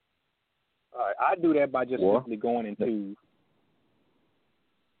 All right, I do that by just simply going into.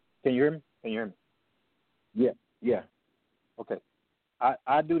 Can you hear me? Yeah. Okay.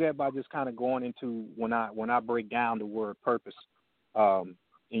 I do that by just kind of going into when I break down the word purpose, and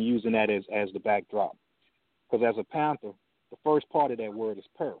using that as the backdrop. Because as a panther, the first part of that word is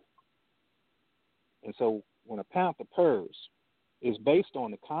purr. And so when a panther purrs, it's based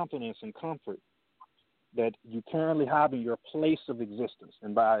on the confidence and comfort that you currently have in your place of existence.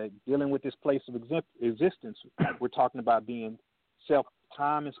 And by dealing with this place of existence, we're talking about being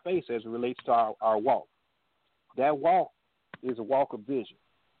time and space as it relates to our walk. That walk is a walk of vision.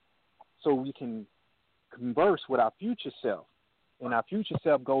 So we can converse with our future self, and our future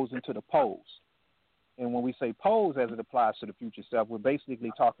self goes into the pose. And when we say pose as it applies to the future self, we're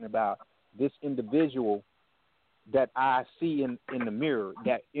basically talking about this individual that I see in the mirror,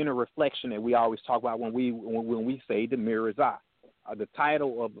 that inner reflection that we always talk about when we say the mirror is I. The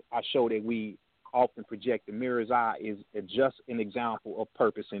title of our show that we often project, the mirror is I, is just an example of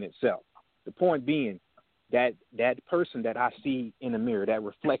purpose in itself. The point being that person that I see in the mirror, that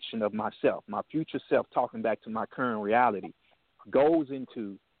reflection of myself, my future self talking back to my current reality, goes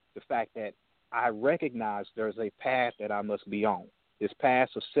into the fact that I recognize there's a path that I must be on. This path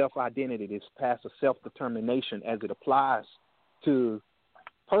of self-identity, this path of self-determination as it applies to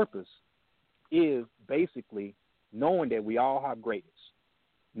purpose is basically knowing that we all have greatness,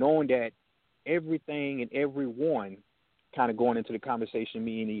 knowing that everything and everyone, kind of going into the conversation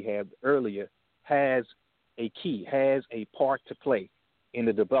me and he had earlier, has a key, has a part to play in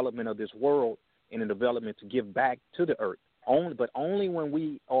the development of this world, in the development to give back to the earth. Only when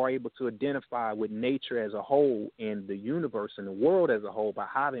we are able to identify with nature as a whole and the universe and the world as a whole by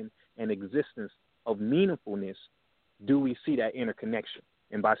having an existence of meaningfulness do we see that interconnection.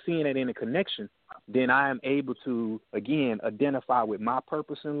 And by seeing that interconnection, then I am able to, again, identify with my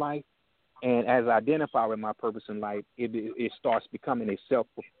purpose in life. And as I identify with my purpose in life, it starts becoming a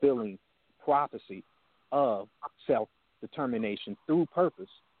self-fulfilling prophecy of self-determination through purpose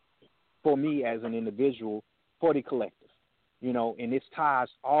for me as an individual, for the collective. And this ties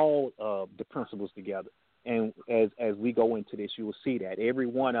all of the principles together. And as we go into this, you will see that every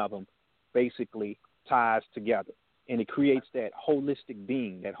one of them basically ties together. And it creates that holistic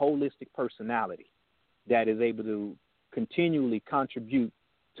being, that holistic personality that is able to continually contribute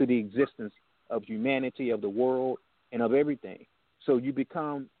to the existence of humanity, of the world, and of everything. So you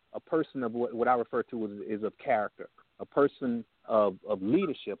become a person of what I refer to as of character, a person of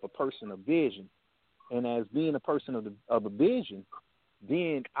leadership, a person of vision. And as being a person of a vision,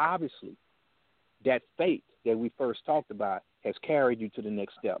 then obviously that faith that we first talked about has carried you to the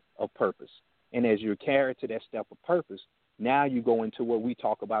next step of purpose. And as you're carried to that step of purpose, now you go into what we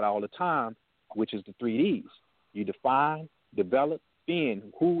talk about all the time, which is the 3 Ds. You define, develop, being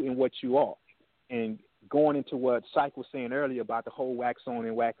who and what you are. And going into what Syke was saying earlier about the whole wax on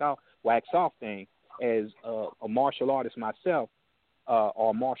and wax off thing, as a martial artist myself,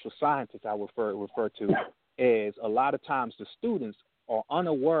 or martial scientist, I refer to, as a lot of times the students are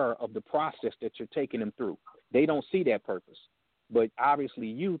unaware of the process that you're taking them through. They don't see that purpose. But obviously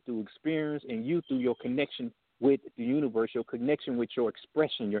you, through experience, and you through your connection with the universe, your connection with your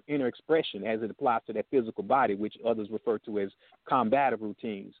expression, your inner expression as it applies to that physical body, which others refer to as combative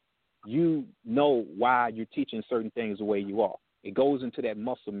routines, you know why you're teaching certain things the way you are. It goes into that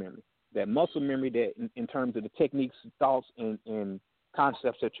muscle memory. That muscle memory that in terms of the techniques, thoughts, and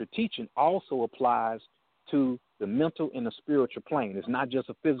concepts that you're teaching also applies to the mental and the spiritual plane. It's not just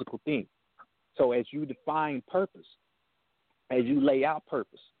a physical thing. So as you define purpose, as you lay out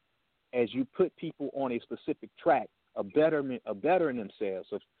purpose, as you put people on a specific track of bettering themselves,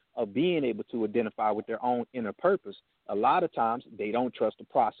 of being able to identify with their own inner purpose, a lot of times they don't trust the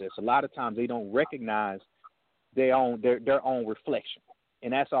process. A lot of times they don't recognize their own reflection.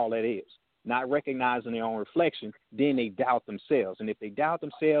 And that's all that is. Not recognizing their own reflection, then they doubt themselves. And if they doubt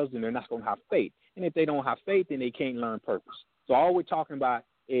themselves, then they're not going to have faith. And if they don't have faith, then they can't learn purpose. So all we're talking about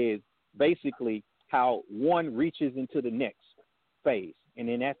is basically how one reaches into the next phase. And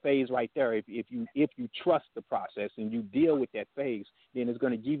in that phase right there, if you trust the process and you deal with that phase, then it's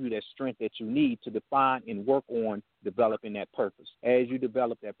going to give you that strength that you need to define and work on developing that purpose. As you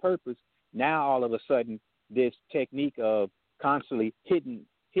develop that purpose, now all of a sudden this technique of constantly hitting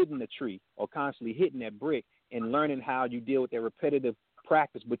the tree or constantly hitting that brick and learning how you deal with that repetitive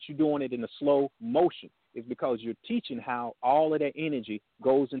practice, but you're doing it in a slow motion, is because you're teaching how all of that energy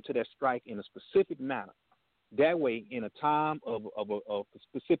goes into that strike in a specific manner. That way, in a time of a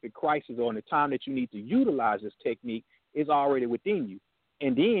specific crisis or in a time that you need to utilize this technique, it's already within you.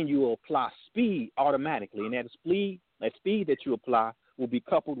 And then you will apply speed automatically. And that speed that you apply will be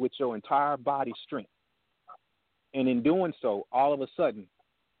coupled with your entire body strength. And in doing so, all of a sudden,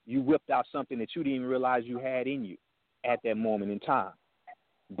 you whipped out something that you didn't even realize you had in you at that moment in time.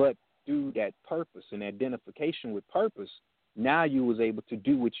 But through that purpose and identification with purpose, now you was able to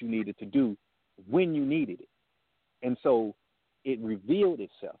do what you needed to do when you needed it. And so it revealed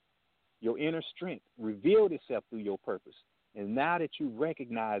itself. Your inner strength revealed itself through your purpose. And now that you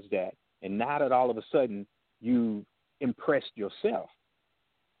recognize that, and now that all of a sudden you impressed yourself,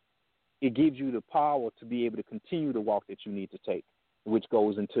 it gives you the power to be able to continue the walk that you need to take, which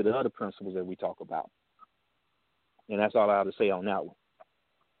goes into the other principles that we talk about. And that's all I have to say on that one.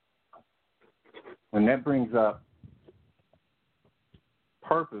 When that brings up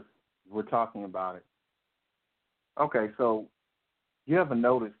purpose, we're talking about it. Okay, so you ever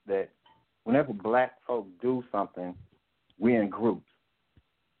notice that whenever black folk do something, we're in groups.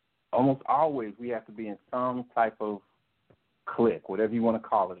 Almost always we have to be in some type of clique, whatever you want to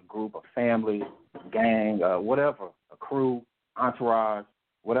call it, a group, a family, a gang, whatever, a crew, entourage,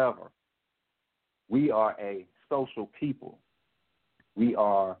 whatever. We are a social people.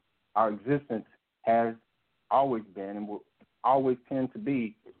 Our existence has always been and will always tend to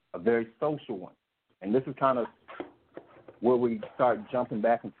be a very social one. And this is kind of where we start jumping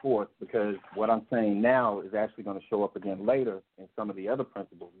back and forth, because what I'm saying now is actually going to show up again later in some of the other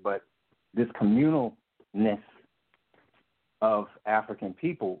principles. But this communalness of African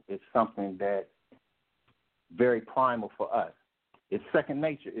people is something that very primal for us. It's second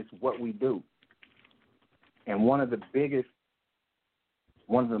nature. It's what we do. And one of the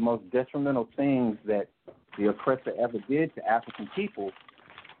most detrimental things that the oppressor ever did to African people,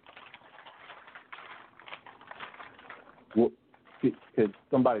 could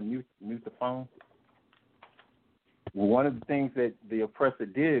somebody mute the phone? Well, one of the things that the oppressor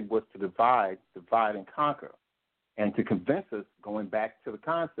did was to divide and conquer, and to convince us, going back to the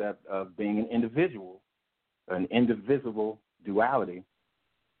concept of being an individual, an indivisible duality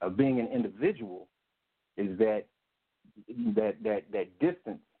of being an individual, is that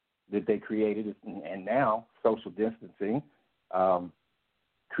distance that they created, and now social distancing,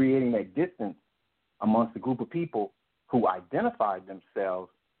 creating that distance amongst a group of people who identified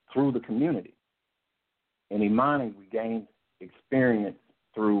themselves through the community. In Imani, we gained experience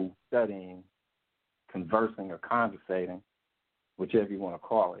through studying, conversing, or conversating, whichever you want to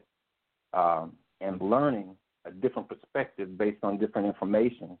call it, and learning a different perspective based on different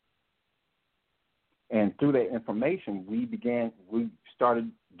information. And through that information, we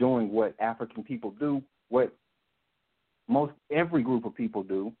started doing what African people do, what most every group of people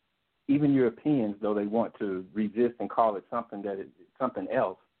do, even Europeans, though they want to resist and call it something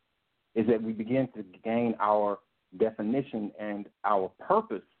else, is that we begin to gain our definition and our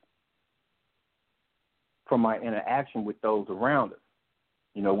purpose from our interaction with those around us.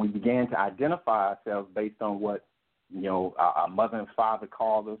 You know, we began to identify ourselves based on what, you know, our mother and father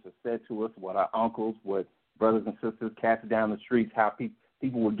called us or said to us, what our uncles, what brothers and sisters, cats down the streets, how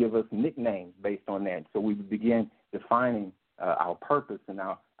people would give us nicknames based on that. So we began defining our purpose and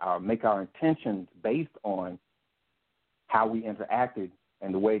make our intentions based on how we interacted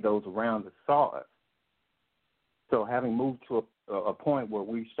and the way those around us saw us. So having moved to a point where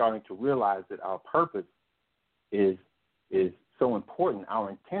we're starting to realize that our purpose is so important, our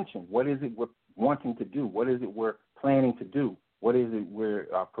intention, what is it we're wanting to do? What is it we're planning to do? What is it we're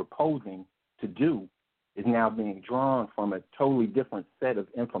proposing to do is now being drawn from a totally different set of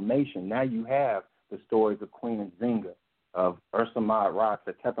information. Now you have the stories of Queen Nzinga, of Ursa Ra,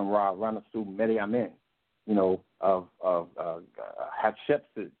 Setepen Ra, Ranasu, Mediamen, you know, of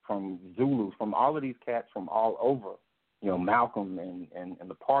Hatshepsut from Zulu, from all of these cats from all over, you know, Malcolm and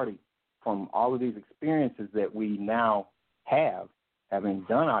the party, from all of these experiences that we now have, having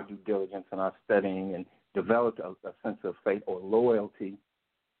done our due diligence and our studying and developed a sense of faith or loyalty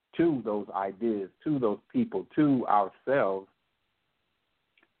to those ideas, to those people, to ourselves,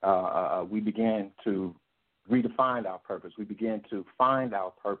 we began to redefine our purpose. We began to find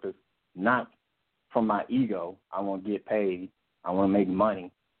our purpose not from my ego, I want to get paid, I want to make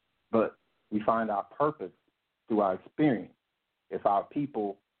money, but we find our purpose through our experience. If our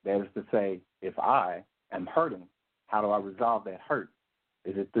people, that is to say, if I am hurting, how do I resolve that hurt?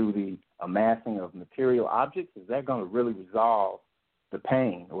 Is it through the amassing of material objects? Is that going to really resolve the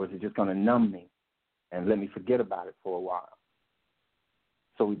pain, or is it just going to numb me and let me forget about it for a while?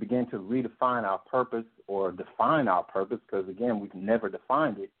 So we begin to redefine our purpose or define our purpose, because, again, we've never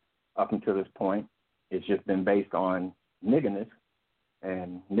defined it up until this point. It's just been based on niggerness,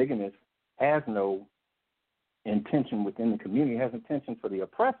 and niggerness has no intention within the community. It has intention for the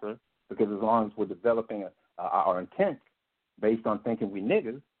oppressor, because as long as we're developing our intent based on thinking we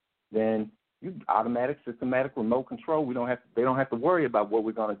niggers, then you automatic, systematic, remote control. They don't have to worry about what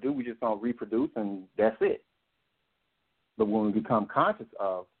we're going to do. We just going to reproduce, and that's it. But when we become conscious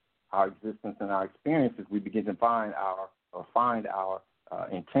of our existence and our experiences, we begin to find our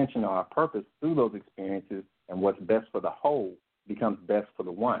intention or our purpose through those experiences, and what's best for the whole becomes best for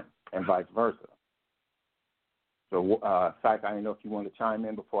the one, and vice versa. So, Syke, I didn't know if you wanted to chime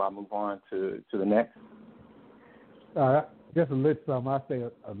in before I move on to the next. Just a little something. I say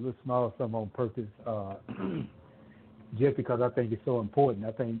a little small something on purpose, just because I think it's so important.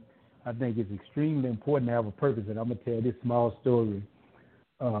 I think it's extremely important to have a purpose, and I'm gonna tell this small story.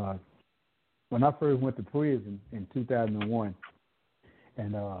 When I first went to prison in 2001,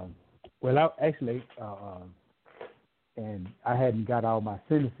 and and I hadn't got all my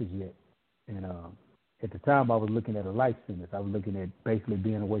sentences yet, and at the time I was looking at a life sentence. I was looking at basically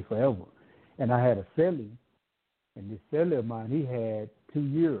being away forever, and I had a cellie. And this cellie of mine, he had 2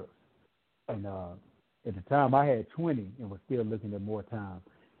 years. And at the time, I had 20 and was still looking at more time.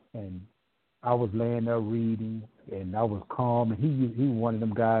 And I was laying there reading, and I was calm. And he was one of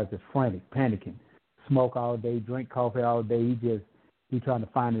them guys that's frantic, panicking, smoke all day, drink coffee all day. He trying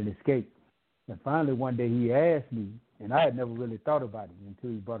to find an escape. And finally, one day he asked me, and I had never really thought about it until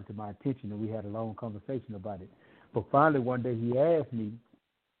he brought it to my attention, and we had a long conversation about it. But finally, one day he asked me,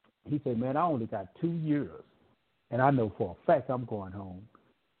 he said, "Man, I only got 2 years. And I know for a fact I'm going home."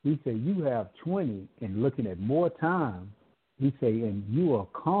 He said, "You have 20 and looking at more time." He said, "And you are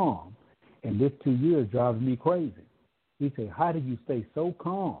calm. And this 2 years drives me crazy." He said, "How do you stay so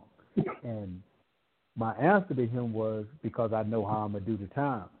calm?" And my answer to him was, because I know how I'm going to do the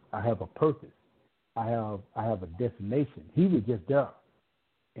time. I have a purpose. I have a destination. He was just there.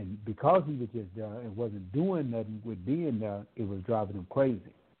 And because he was just there and wasn't doing nothing with being there, it was driving him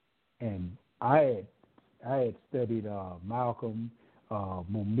crazy. And I had studied Malcolm,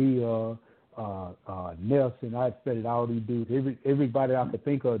 Mumia, Nelson. I had studied all these dudes. Everybody I could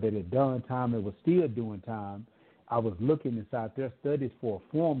think of that had done time and was still doing time. I was looking inside their studies for a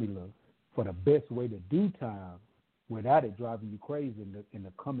formula for the best way to do time without it driving you crazy. And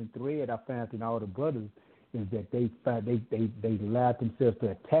the common thread I found in all the brothers is that they allowed themselves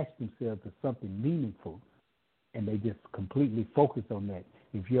to attach themselves to something meaningful, and they just completely focus on that.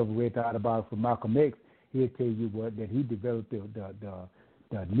 If you ever read the autobiography from Malcolm X, he'll tell you that he developed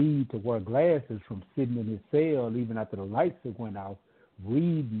the need to wear glasses from sitting in his cell even after the lights had went off,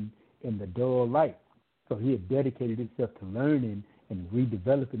 reading in the dull light. So he had dedicated himself to learning and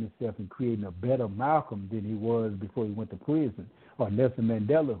redeveloping himself and creating a better Malcolm than he was before he went to prison. Or Nelson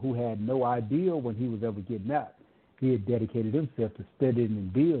Mandela, who had no idea when he was ever getting out. He had dedicated himself to studying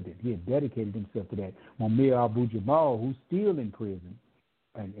and building. He had dedicated himself to that. Muammar Abu-Jamal, who's still in prison,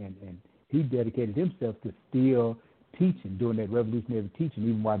 and he dedicated himself to still teaching, doing that revolutionary teaching,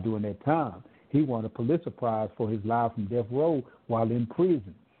 even while doing that time. He won a Pulitzer Prize for his life from death row while in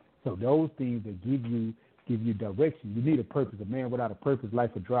prison. So those things that give you direction. You need a purpose. A man without a purpose,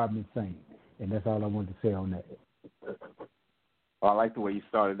 life would drive him insane. And that's all I wanted to say on that. Well, I like the way you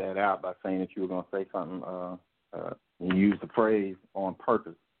started that out by saying that you were going to say something. You used the phrase "on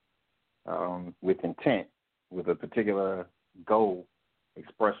purpose," with intent, with a particular goal,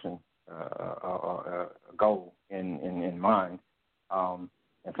 expression, goal in mind. And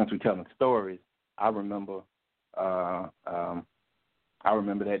since we're telling stories, I remember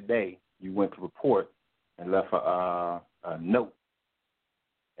that day you went to report and left a note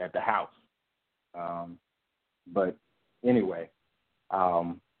at the house. But anyway,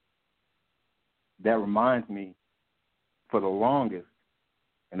 that reminds me, for the longest,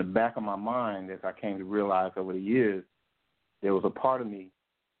 in the back of my mind, as I came to realize over the years, there was a part of me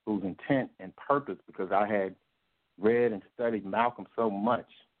whose intent and purpose, because I had read and studied Malcolm so much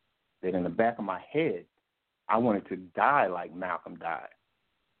that in the back of my head, I wanted to die like Malcolm died,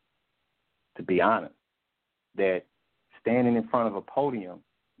 to be honest. That standing in front of a podium,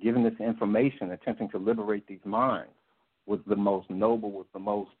 giving this information, attempting to liberate these minds was the most noble, was the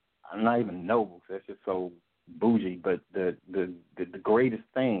most, not even noble, because that's just so bougie, but the greatest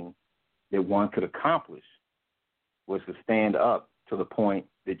thing that one could accomplish was to stand up to the point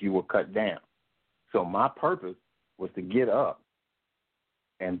that you were cut down. So my purpose was to get up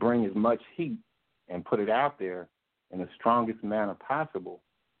and bring as much heat and put it out there in the strongest manner possible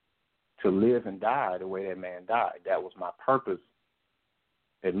to live and die the way that man died. That was my purpose,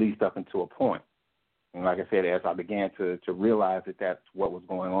 at least up until a point. And like I said, as I began to realize that that's what was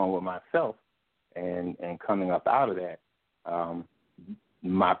going on with myself, and coming up out of that,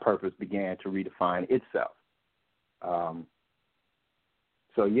 my purpose began to redefine itself.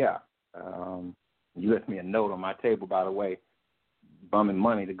 You left me a note on my table, by the way, bumming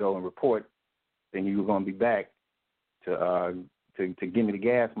money to go and report. Then you were going to be back to give me the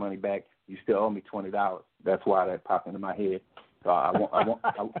gas money back. You still owe me $20. That's why that popped into my head. So I want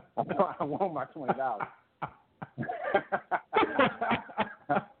my $20.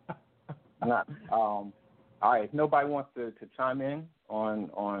 All right. If nobody wants to chime in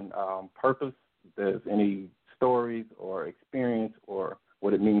on purpose, if there's any stories or experience or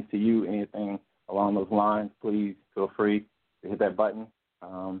what it means to you, anything along those lines, please feel free to hit that button.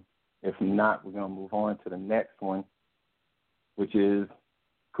 If not, we're going to move on to the next one, which is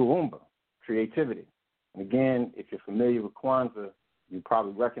Kwanzaa, creativity. And again, if you're familiar with Kwanzaa, you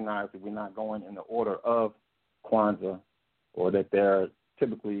probably recognize that we're not going in the order of Kwanzaa, or that they're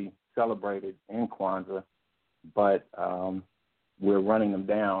typically celebrated in Kwanzaa, but we're running them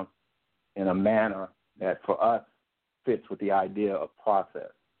down in a manner that for us fits with the idea of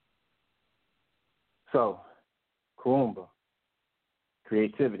process. So, Kwanzaa,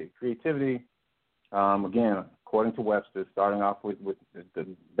 creativity. Creativity, again, according to Webster, starting off with the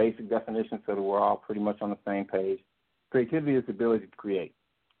basic definition so that we're all pretty much on the same page. Creativity is the ability to create.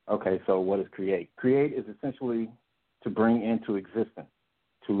 Okay, so what is create? Create is essentially to bring into existence,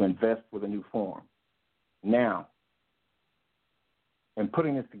 to invest with a new form. Now, in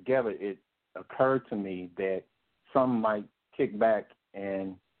putting this together, it occurred to me that some might kick back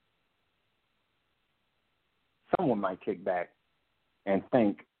and someone might kick back and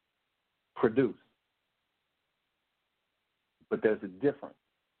think produce. But there's a difference.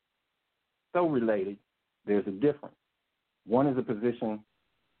 So related, there's a difference. One is a position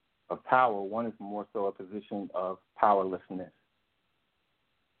of power. One is more so a position of powerlessness.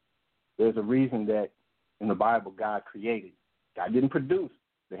 There's a reason that in the Bible God created. God didn't produce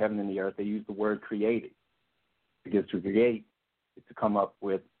the heaven and the earth. They used the word created. Because to create is to come up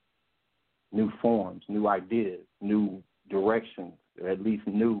with new forms, new ideas, new directions, or at least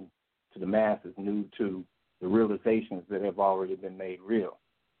new to the masses, new to the realizations that have already been made real.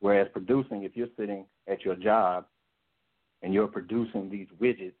 Whereas producing, if you're sitting at your job and you're producing these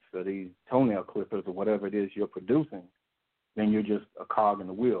widgets or these toenail clippers or whatever it is you're producing, then you're just a cog in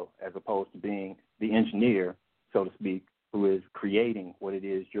the wheel as opposed to being the engineer, so to speak, who is creating what it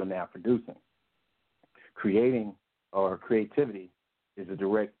is you're now producing. Creating or creativity is a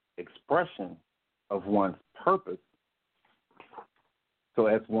direct expression of one's purpose. So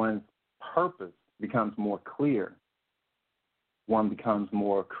as one's purpose becomes more clear, one becomes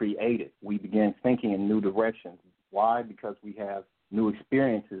more creative. We begin thinking in new directions. Why? Because we have new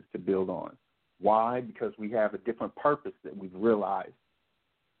experiences to build on. Why? Because we have a different purpose that we've realized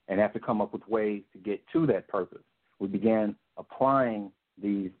and have to come up with ways to get to that purpose. We began applying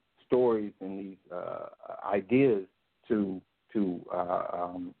these stories and these ideas to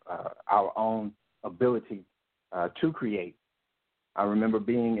our own ability to create. I remember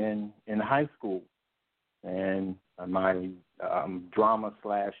being in high school, and my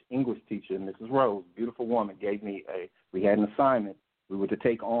drama/English teacher, Mrs. Rose, beautiful woman, we had an assignment. We were to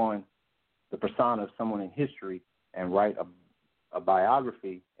take on the persona of someone in history and write a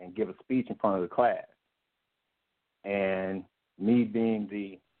biography and give a speech in front of the class. And me being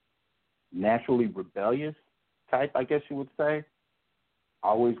the naturally rebellious type, I guess you would say,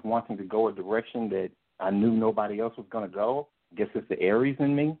 always wanting to go a direction that I knew nobody else was going to go. I guess it's the Aries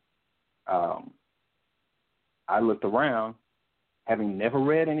in me. I looked around, having never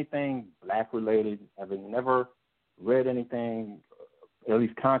read anything black-related, having never read anything, at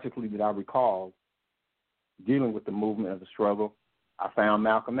least consciously that I recall, dealing with the movement of the struggle. I found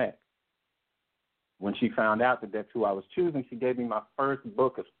Malcolm X. When she found out that that's who I was choosing, she gave me my first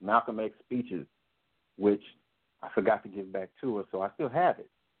book of Malcolm X speeches, which I forgot to give back to her, so I still have it.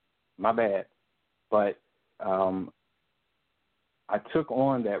 My bad. But I took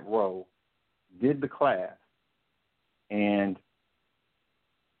on that role, did the class, and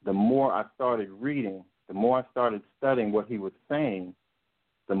the more I started reading, the more I started studying what he was saying,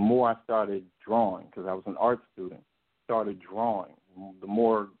 the more I started drawing, because I was an art student, started drawing. The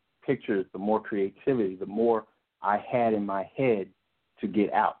more pictures, the more creativity, the more I had in my head to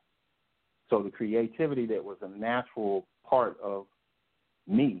get out. So the creativity that was a natural part of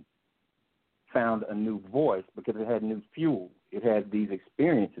me found a new voice because it had new fuel. It had these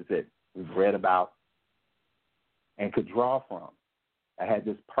experiences that we've read about and could draw from. I had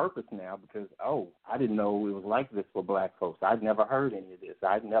this purpose now because, I didn't know it was like this for black folks. I'd never heard any of this.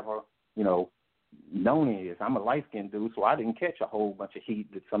 I'd never, known is. I'm a light-skinned dude, so I didn't catch a whole bunch of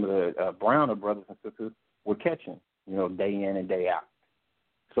heat that some of the browner brothers and sisters were catching, day in and day out.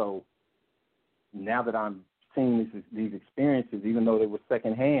 So now that I'm seeing these experiences, even though they were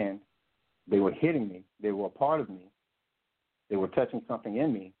secondhand, they were hitting me. They were a part of me. They were touching something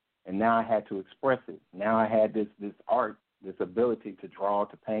in me, and now I had to express it. Now I had this art, this ability to draw,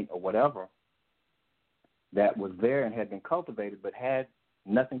 to paint, or whatever that was there and had been cultivated but had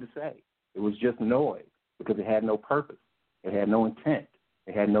nothing to say. It was just noise because it had no purpose. It had no intent.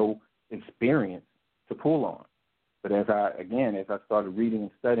 It had no experience to pull on. But as I started reading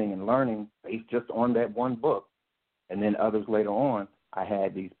and studying and learning based just on that one book, and then others later on, I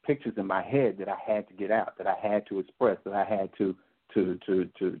had these pictures in my head that I had to get out, that I had to express, that I had to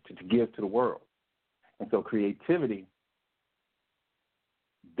give to the world. And so creativity,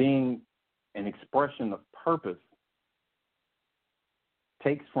 being an expression of purpose,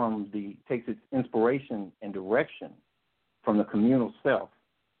 takes its inspiration and direction from the communal self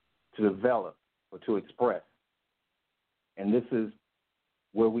to develop or to express. And this is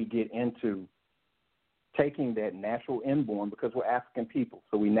where we get into taking that natural inborn, because we're African people,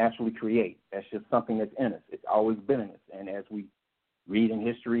 so we naturally create. That's just something that's in us. It's always been in us. And as we read in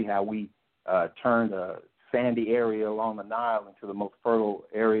history how we turned a sandy area along the Nile into the most fertile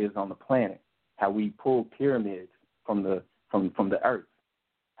areas on the planet, how we pulled pyramids from the earth,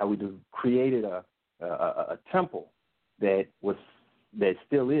 how we created a temple that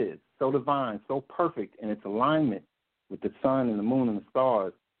still is so divine, so perfect in its alignment with the sun and the moon and the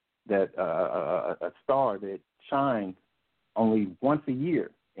stars, that a star that shines only once a year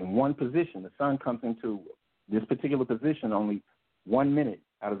in one position. The sun comes into this particular position only 1 minute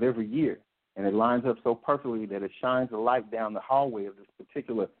out of every year, and it lines up so perfectly that it shines a light down the hallway of this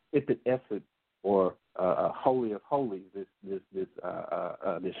particular Ithit Esed, or Holy of Holies. This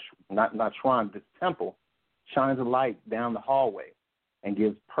not shrine, this temple shines a light down the hallway and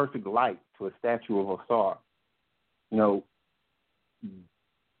gives perfect light to a statue of Osar.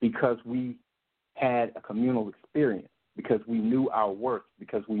 Because we had a communal experience, because we knew our worth,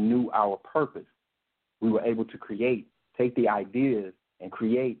 because we knew our purpose, we were able to take the ideas and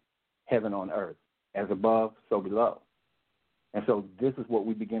create heaven on earth, as above, so below. And so this is what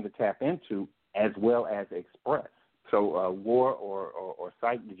we begin to tap into as well as express. So War or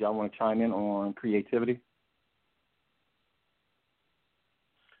Sight, did y'all want to chime in on creativity?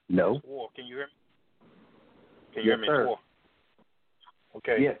 No. War, can you hear me? Can you hear me? Sir. War.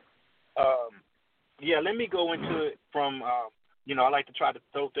 Okay. Yes. Let me go into it from, I like to try to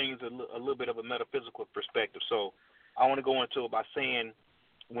throw things a little bit of a metaphysical perspective. So I want to go into it by saying,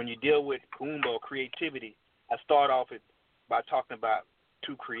 when you deal with Nguzo or creativity, I start off by talking about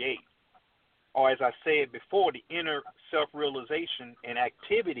to create. Or as I said before, the inner self-realization and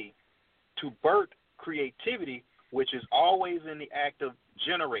activity to birth creativity, which is always in the act of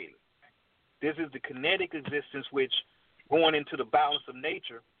generating. This is the kinetic existence which, going into the balance of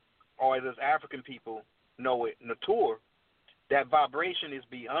nature, or as African people know it, nature, that vibration is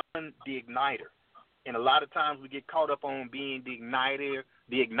beyond the igniter. And a lot of times we get caught up on being the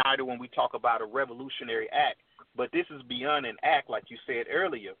igniter when we talk about a revolutionary act. But this is beyond an act, like you said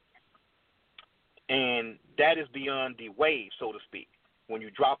earlier. And that is beyond the wave, so to speak. When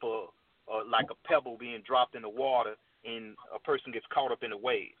you drop like a pebble being dropped in the water and a person gets caught up in the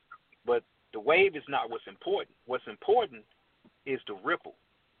wave. But the wave is not what's important. What's important is the ripple,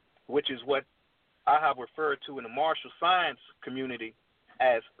 which is what I have referred to in the martial science community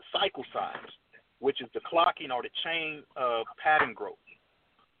as cycle science, which is the clocking or the chain of pattern growth.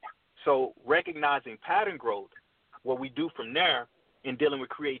 So recognizing pattern growth, what we do from there in dealing with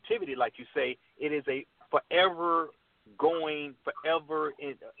creativity, like you say, it is a forever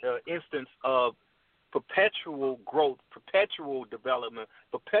instance of perpetual growth, perpetual development,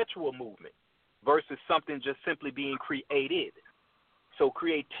 perpetual movement versus something just simply being created. So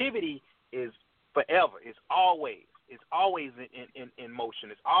creativity is forever. It's always in motion.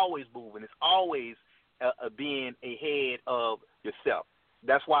 It's always moving. It's always being ahead of yourself.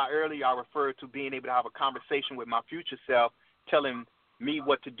 That's why earlier I referred to being able to have a conversation with my future self, telling me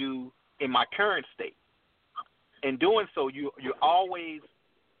what to do in my current state. In doing so, you're always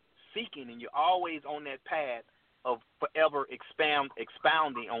seeking and you're always on that path of forever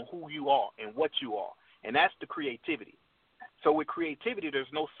expounding on who you are and what you are. And that's the creativity. So with creativity,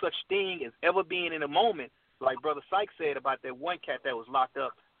 there's no such thing as ever being in a moment, like Brother Sykes said about that one cat that was locked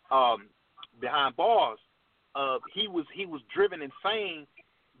up behind bars. He was driven insane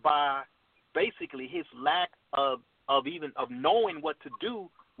by basically his lack of knowing what to do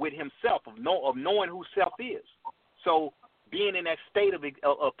with himself, of knowing who self is. So being in that state of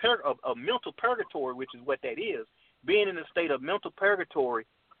mental purgatory, which is what that is. Being in a state of mental purgatory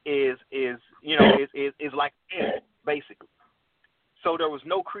is like death, basically. So there was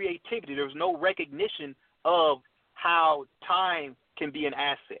no creativity. There was no recognition of how time can be an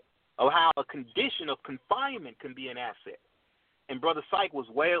asset, or how a condition of confinement can be an asset. And Brother Syke was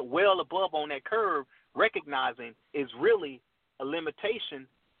well above on that curve, recognizing is really a limitation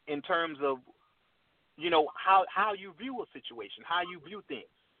in terms of, how you view a situation, how you view things.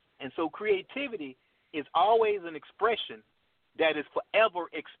 And so creativity is always an expression that is forever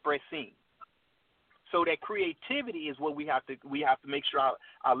expressing. So that creativity is what we have to make sure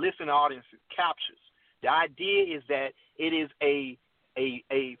our listening audience captures. The idea is that it is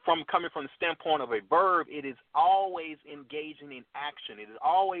coming from the standpoint of a verb, it is always engaging in action. It is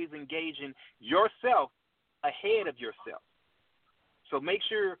always engaging yourself ahead of yourself. So make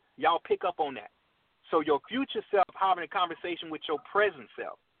sure y'all pick up on that. So your future self having a conversation with your present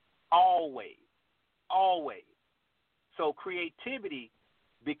self, always. So creativity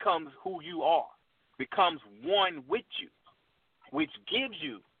becomes who you are, becomes one with you, which gives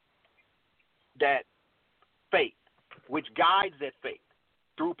you that faith, which guides that faith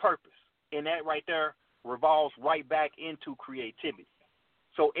through purpose. And that right there revolves right back into creativity.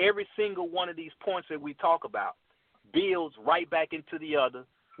 So every single one of these points that we talk about builds right back into the other,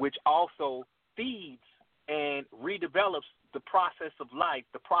 which also feeds and redevelops the process of life,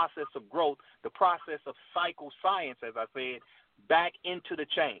 the process of growth, the process of psychoscience, as I said, back into the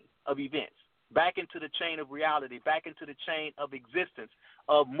chain of events, back into the chain of reality, back into the chain of existence,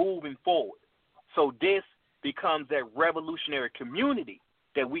 of moving forward. So this becomes that revolutionary community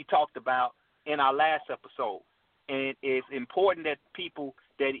that we talked about in our last episode. And it's important that people,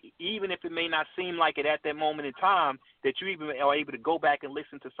 that even if it may not seem like it at that moment in time, that you even are able to go back and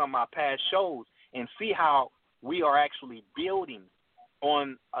listen to some of our past shows and see how we are actually building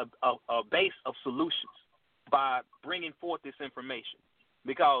on a base of solutions by bringing forth this information.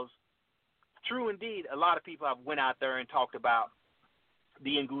 Because true indeed, a lot of people have went out there and talked about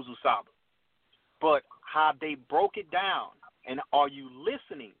the Nguzo Saba. But how they broke it down, and are you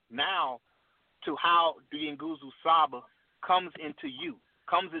listening now to how the Nguzo Saba comes into you,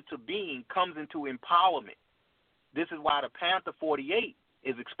 comes into being, comes into empowerment? This is why the Panther 48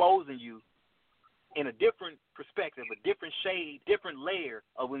 is exposing you in a different perspective, a different shade, different layer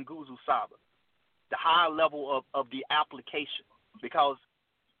of Nguzo Saba, the high level of the application, because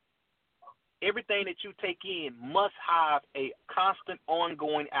everything that you take in must have a constant,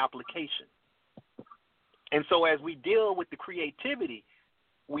 ongoing application. And so as we deal with the creativity,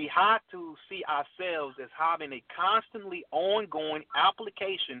 we have to see ourselves as having a constantly ongoing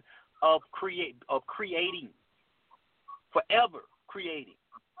application of creating, forever creating.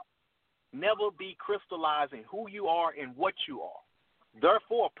 Never be crystallizing who you are and what you are.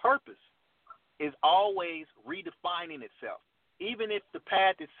 Therefore, purpose is always redefining itself, even if the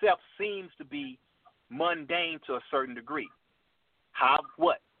path itself seems to be mundane to a certain degree. Have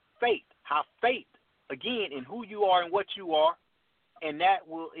what? Faith. Have faith, again, in who you are and what you are, and that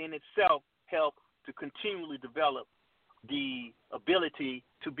will in itself help to continually develop the ability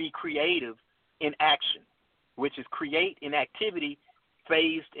to be creative in action, which is create in activity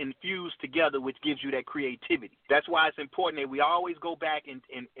phased and fused together, which gives you that creativity. That's why it's important that we always go back and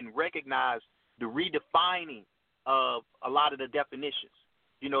recognize the redefining of a lot of the definitions.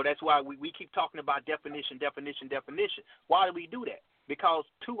 That's why we keep talking about definition. Why do we do that? Because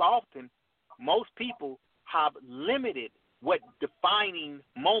too often, most people have limited what defining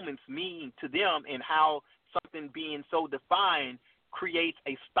moments mean to them, and how something being so defined creates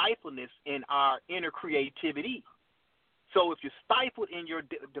a stifleness in our inner creativity. So if you're stifled in your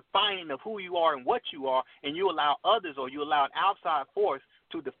defining of who you are and what you are, and you allow others, or you allow an outside force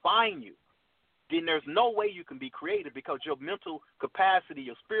to define you, then there's no way you can be creative, because your mental capacity,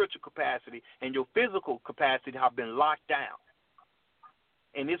 your spiritual capacity, and your physical capacity have been locked down.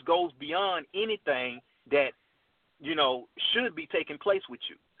 And this goes beyond anything that, should be taking place with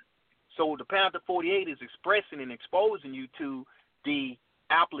you. So the Panther 48 is expressing and exposing you to the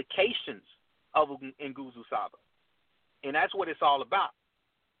applications of Nguzo Saba. And that's what it's all about.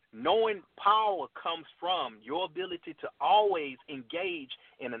 Knowing power comes from your ability to always engage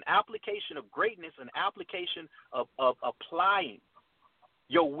in an application of greatness, an application of applying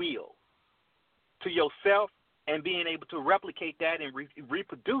your will to yourself and being able to replicate that and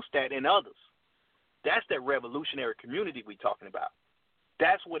reproduce that in others. That's that revolutionary community we're talking about.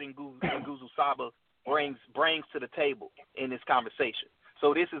 That's what Nguzo Saba brings to the table in this conversation.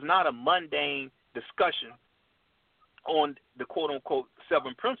 So this is not a mundane discussion on the quote-unquote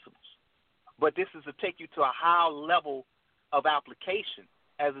 7 principles, but this is to take you to a high level of application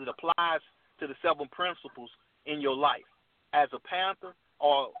as it applies to the 7 principles in your life. As a Panther,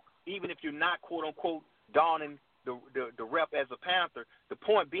 or even if you're not, quote-unquote, donning the rep as a Panther, the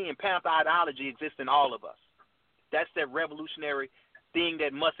point being Panther ideology exists in all of us. That's that revolutionary thing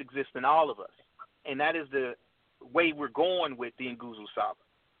that must exist in all of us. And that is the way we're going with the Nguzo Saba.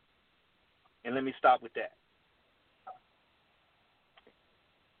 And let me stop with that.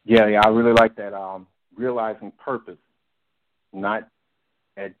 Yeah, I really like that. Realizing purpose, not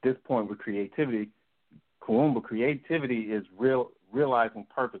at this point with creativity. Kwanzaa, creativity is realizing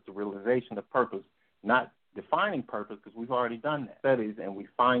purpose, the realization of purpose, not defining purpose, because we've already done that. Studies, and we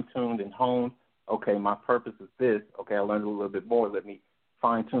fine-tuned and honed, okay, my purpose is this. Okay, I learned a little bit more. Let me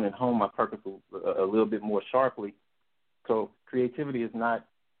fine-tune and hone my purpose a little bit more sharply. So creativity is not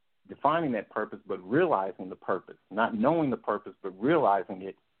defining that purpose, but realizing the purpose, not knowing the purpose, but realizing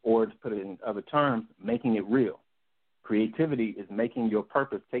it, or to put it in other terms, making it real. Creativity is making your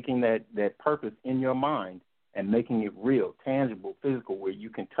purpose, taking that purpose in your mind and making it real, tangible, physical, where you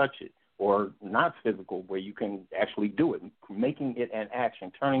can touch it, or not physical, where you can actually do it, making it an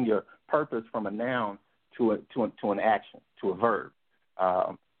action, turning your purpose from a noun to an action, to a verb.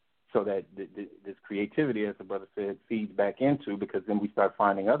 So that this creativity, as the brother said, feeds back into, because then we start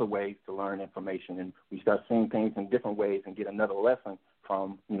finding other ways to learn information, and we start seeing things in different ways and get another lesson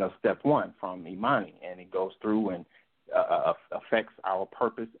from, step 1, from Imani, and it goes through and affects our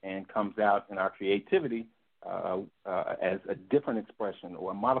purpose and comes out in our creativity as a different expression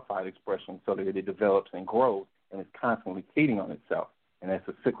or a modified expression, so that it develops and grows and is constantly feeding on itself. And that's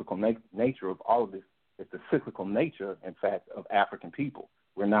the cyclical nature of all of this. It's the cyclical nature, in fact, of African people.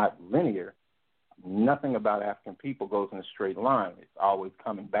 We're not linear. Nothing about African people goes in a straight line. It's always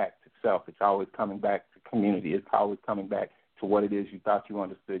coming back to self. It's always coming back to community. It's always coming back to what it is you thought you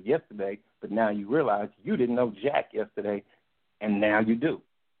understood yesterday, but now you realize you didn't know jack yesterday, and now you do.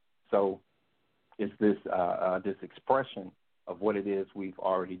 So it's this expression of what it is we've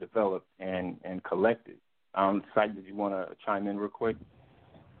already developed and collected. Syed, did you want to chime in real quick?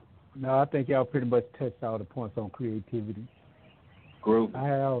 No, I think y'all pretty much touched all the points on creativity. Groovy.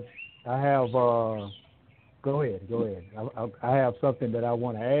 I have. Go ahead. I have something that I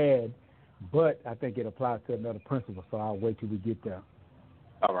want to add, but I think it applies to another principle, so I'll wait till we get there.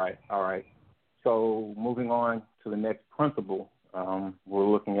 All right. So moving on to the next principle we're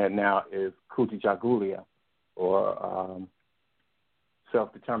looking at now is Kujichagulia, or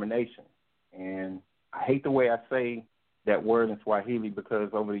self-determination. And I hate the way I say that word in Swahili,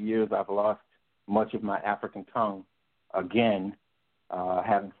 because over the years I've lost much of my African tongue. Again,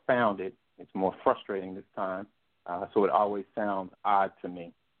 haven't found it. It's more frustrating this time, so it always sounds odd to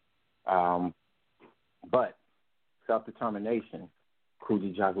me. But self-determination,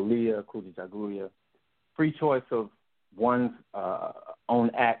 Kujichagulia, free choice of one's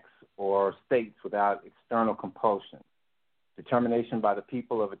own acts or states without external compulsion, determination by the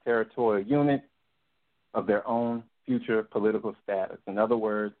people of a territorial unit of their own future political status. In other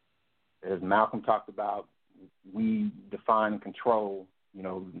words, as Malcolm talked about, we define and control,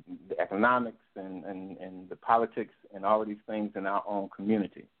 the economics and the politics and all of these things in our own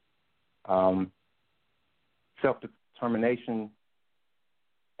community. Self-determination,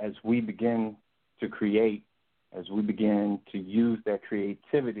 as we begin to create, as we begin to use that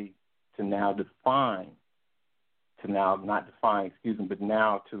creativity to now to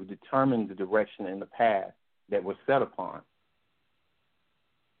determine the direction and the path that we're set upon.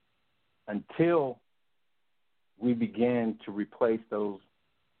 Until we begin to replace those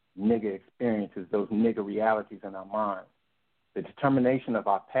nigger experiences, those nigger realities in our minds, the determination of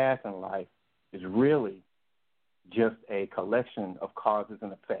our path in life is really just a collection of causes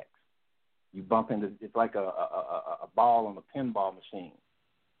and effects. You bump into, it's like a ball on a pinball machine.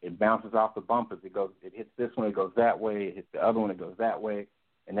 It bounces off the bumpers. It hits this one, it goes that way. It hits the other one, it goes that way.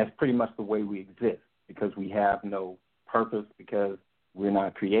 And that's pretty much the way we exist, because we have no purpose, because we're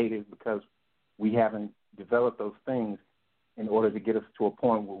not creative, because we haven't developed those things in order to get us to a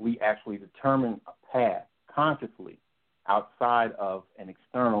point where we actually determine a path consciously outside of an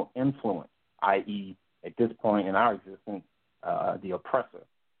external influence, i.e., at this point in our existence, the oppressor.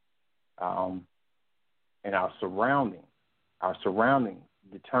 And our surroundings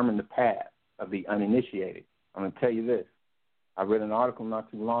determine the path of the uninitiated. I'm going to tell you this. I read an article not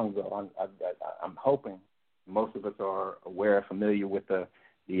too long ago. I'm hoping most of us are aware, familiar with the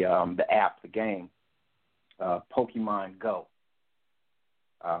app, the game, Pokemon Go.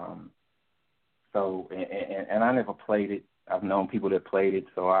 And I never played it. I've known people that played it,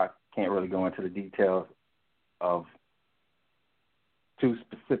 so I can't really go into the details of too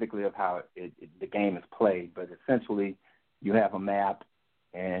specifically of how the game is played. But essentially, you have a map,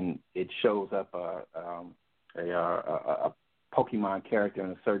 and it shows up a Pokemon character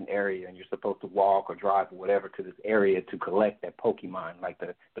in a certain area, and you're supposed to walk or drive or whatever to this area to collect that Pokemon, like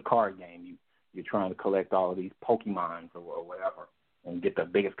the card game. You're trying to collect all of these Pokemons or whatever and get the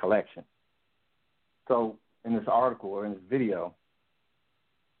biggest collection. So in this article or in this video,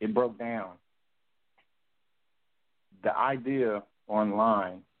 it broke down the idea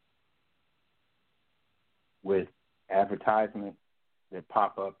online with advertisements that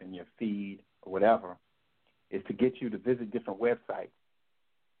pop up in your feed or whatever is to get you to visit different websites,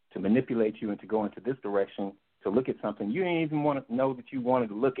 to manipulate you and to go into this direction, to look at something you didn't even want to know that you wanted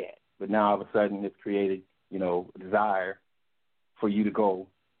to look at. But now all of a sudden it's created, a desire for you to go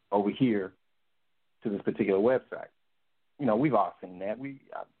over here to this particular website. We've all seen that.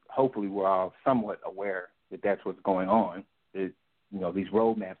 Hopefully we're all somewhat aware that that's what's going on. That, these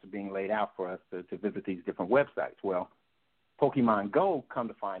roadmaps are being laid out for us to visit these different websites. Well, Pokemon Go, come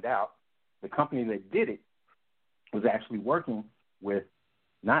to find out, the company that did it was actually working with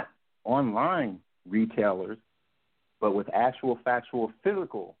not online retailers, but with actual, factual,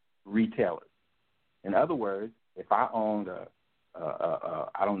 physical retailers. In other words, if I owned a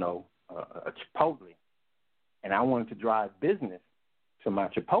Chipotle, and I wanted to drive business to my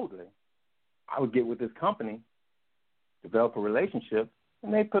Chipotle, I would get with this company, develop a relationship,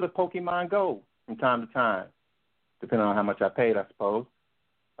 and they put a Pokemon Go from time to time, depending on how much I paid, I suppose.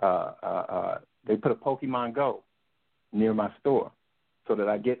 They put a Pokemon Go near my store so that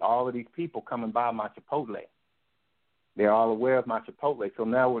I get all of these people coming by my Chipotle. They're all aware of my Chipotle. So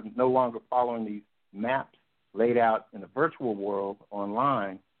now we're no longer following these maps laid out in the virtual world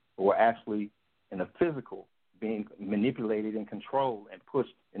online, but we're actually in the physical, being manipulated and controlled and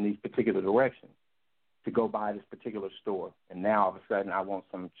pushed in these particular directions to go by this particular store. And now all of a sudden I want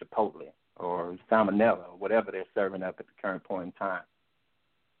some Chipotle or salmonella or whatever they're serving up at the current point in time.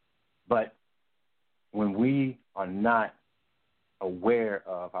 But when we are not aware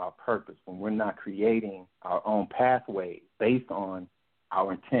of our purpose, when we're not creating our own pathways based on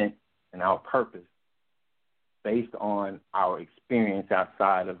our intent and our purpose, based on our experience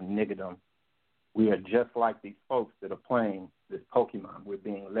outside of niggerdom, we are just like these folks that are playing this Pokemon. We're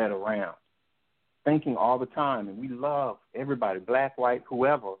being led around, thinking all the time, and we love everybody, black, white,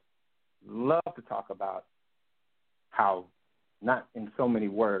 whoever, love to talk about how, not in so many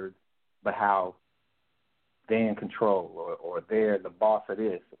words, but how they're in control or they're the boss of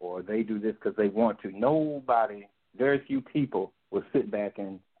this or they do this because they want to. Nobody, very few people will sit back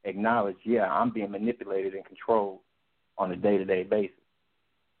and acknowledge, yeah, I'm being manipulated and controlled on a day-to-day basis.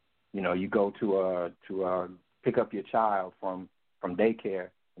 You go to pick up your child from daycare,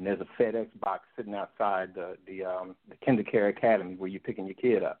 and there's a FedEx box sitting outside the Kindercare Academy where you're picking your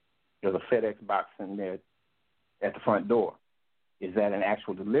kid up. There's a FedEx box sitting there at the front door. Is that an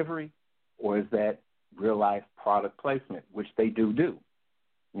actual delivery, or is that real-life product placement, which they do?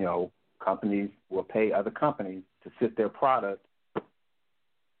 Companies will pay other companies to sit their product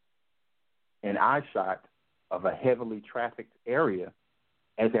in eyeshot of a heavily trafficked area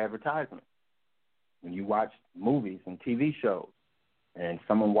as advertisement. When you watch movies and TV shows and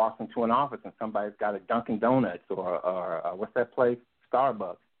someone walks into an office and somebody's got a Dunkin' Donuts or what's that place,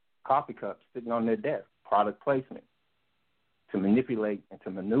 Starbucks, coffee cups sitting on their desk, product placement, to manipulate and to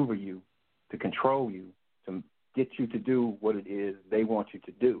maneuver you, to control you, to get you to do what it is they want you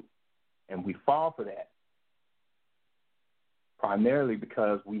to do. And we fall for that primarily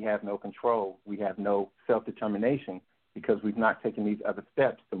because we have no control, we have no self-determination, because we've not taken these other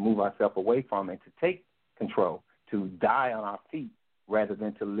steps to move ourselves away from it, to take control, to die on our feet rather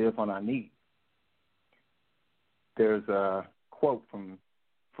than to live on our knees. There's a quote from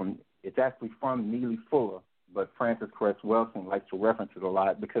it's actually from Neely Fuller, but Francis Cress Welsing likes to reference it a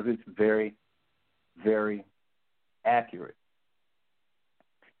lot because it's very, very accurate.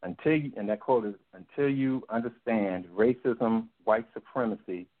 And that quote is, until you understand racism, white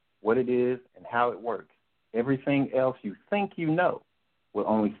supremacy, what it is and how it works, everything else you think you know will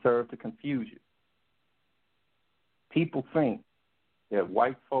only serve to confuse you. People think that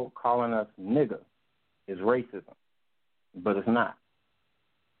white folk calling us nigger is racism, but it's not.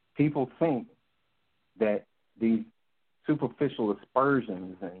 People think that these superficial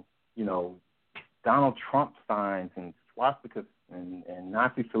aspersions and, Donald Trump signs and swastikas and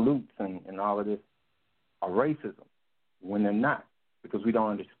Nazi salutes and all of this are racism when they're not, because we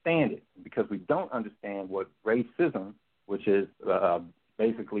don't understand it. Because we don't understand what racism, which is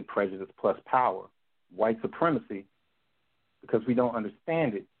basically prejudice plus power, white supremacy, because we don't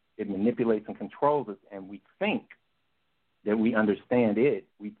understand it, it manipulates and controls us, and we think that we understand it.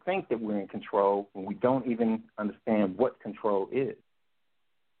 We think that we're in control when we don't even understand what control is.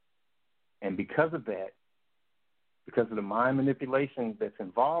 And because of that, because of the mind manipulation that's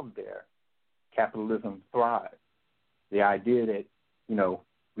involved there, capitalism thrives. The idea that,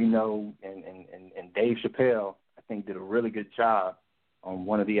 we know, and Dave Chappelle, I think, did a really good job on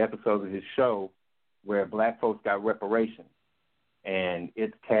one of the episodes of his show where black folks got reparations. And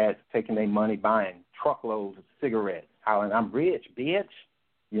it's cats taking their money, buying truckloads of cigarettes, hollering, "I'm rich, bitch."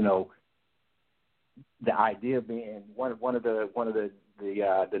 The idea being one of the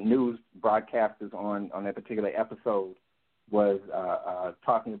news broadcasters on that particular episode was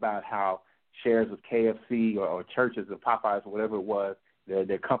talking about how shares of KFC or Churches or Popeyes or whatever it was,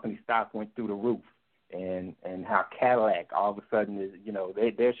 their company stock went through the roof, and how Cadillac all of a sudden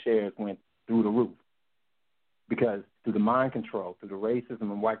their shares went through the roof. Because through the mind control, through the racism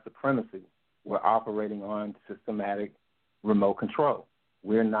and white supremacy, we're operating on systematic remote control.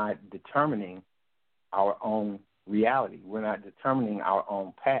 We're not determining our own reality. We're not determining our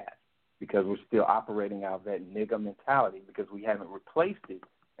own path because we're still operating out of that nigger mentality because we haven't replaced it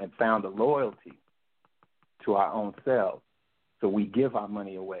and found a loyalty to our own selves. So we give our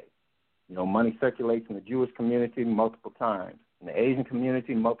money away. Money circulates in the Jewish community multiple times. In the Asian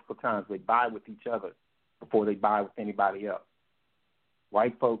community, multiple times. They buy with each other before they buy with anybody else.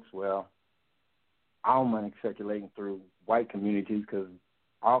 White folks, well, our money circulating through white communities because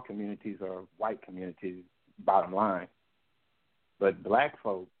all communities are white communities, bottom line. But black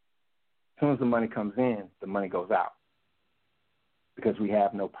folks, as soon as the money comes in, the money goes out because we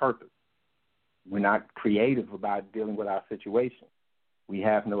have no purpose. We're not creative about dealing with our situation. We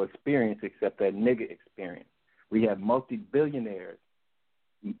have no experience except that nigger experience. We have multi-billionaires.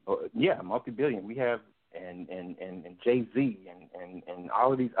 Multi-billion. We have and Jay-Z and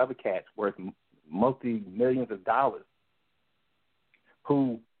all of these other cats worth multi-millions of dollars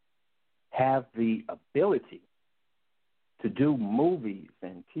who have the ability to do movies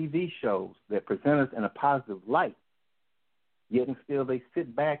and TV shows that present us in a positive light, yet and still they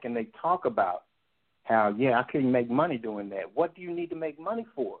sit back and they talk about how, I couldn't make money doing that. What do you need to make money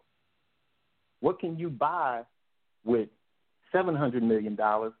for? What can you buy with $700 million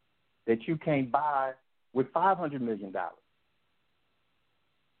that you can't buy with $500 million?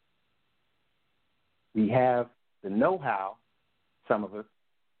 We have the know-how, some of us,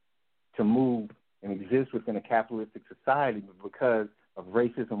 to move and exist within a capitalistic society, but because of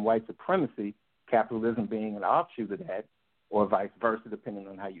racism, white supremacy, capitalism being an offshoot of that, or vice versa, depending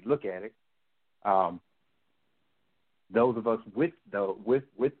on how you look at it, those of us with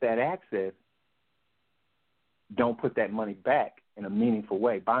that access don't put that money back in a meaningful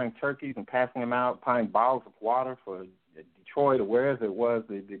way. Buying turkeys and passing them out, buying bottles of water for Detroit or wherever it was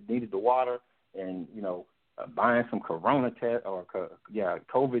that needed the water, and buying some corona test or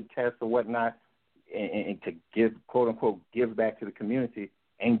COVID tests or whatnot, and to give, quote unquote, give back to the community,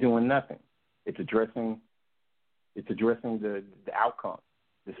 ain't doing nothing. It's addressing the outcome,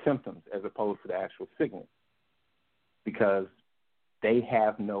 the symptoms, as opposed to the actual sickness, because they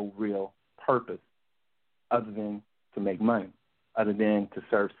have no real purpose other than to make money, other than to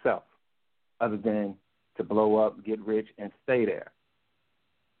serve self, other than to blow up, get rich, and stay there.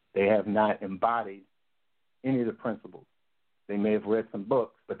 They have not embodied any of the principles. They may have read some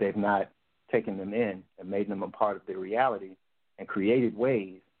books, but they've not taken them in and made them a part of their reality and created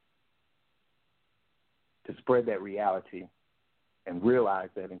ways to spread that reality and realize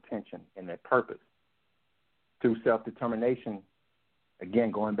that intention and that purpose. Through self-determination,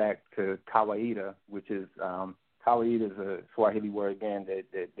 again, going back to kawaida, which is, kawaida is a Swahili word, again,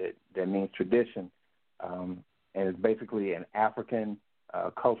 that means tradition, and it's basically an African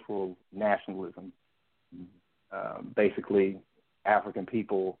cultural nationalism, basically African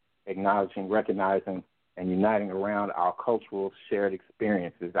people acknowledging, recognizing, and uniting around our cultural shared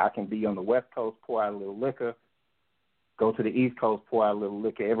experiences. I can be on the West Coast, pour out a little liquor, go to the East Coast, pour out a little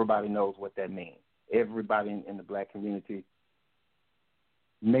liquor. Everybody knows what that means. Everybody in the black community,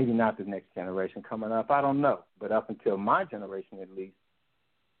 maybe not the next generation coming up, I don't know, but up until my generation at least,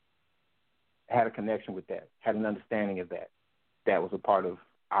 had a connection with that, had an understanding of that. That was a part of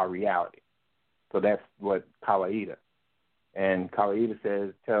our reality. So that's what kawaida. And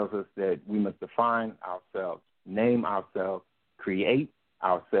kawaida tells us that we must define ourselves, name ourselves, create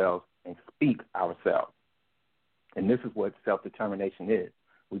ourselves, and speak ourselves. And this is what self-determination is.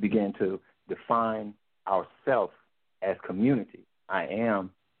 We begin to define ourselves as community. I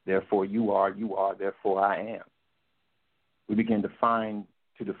am, therefore you are, therefore I am. We begin to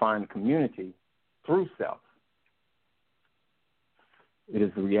define the community through self. It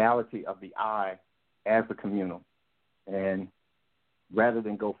is the reality of the I as the communal, And rather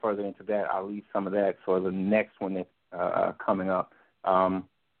than go further into that, I'll leave some of that for the next one that's coming up.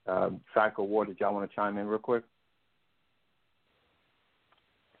 Psycho War, did y'all want to chime in real quick?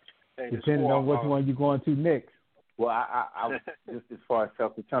 Depending on which one you're going to next. Well, I just as far as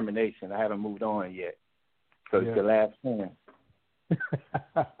self-determination, I haven't moved on yet. So it's the last chance.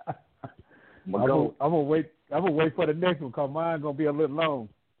 I'm gonna wait for the next one because mine's gonna be a little long.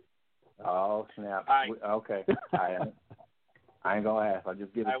 Oh snap! Right. Okay, I ain't gonna ask. I'll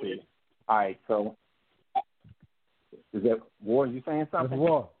just give it to you. All right. So is that War? You saying something? That's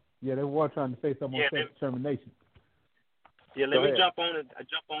War. Yeah, that's War trying to say something on self-determination. Yeah, let me jump on it. I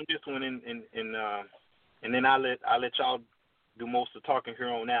jump on this one and then I'll let y'all do most of the talking here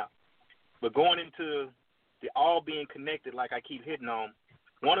on out. But going into the all being connected, like I keep hitting on,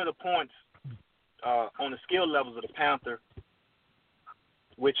 one of the points on the skill levels of the Panther,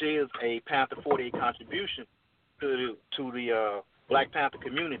 which is a Panther 48 contribution to the Black Panther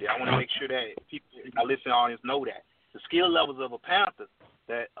community. I want to make sure that people, our listening audience, know that the skill levels of a Panther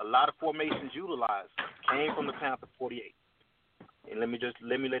that a lot of formations utilize came from the Panther 48. And let me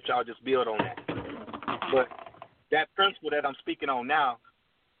let y'all just build on that. But that principle that I'm speaking on now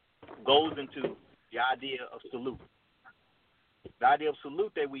goes into the idea of salute. The idea of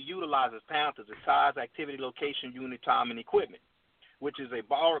salute that we utilize as Panthers is size, activity, location, unit, time, and equipment, which is a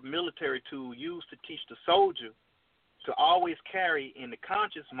borrowed military tool used to teach the soldier to always carry in the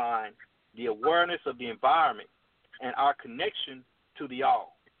conscious mind the awareness of the environment and our connection to the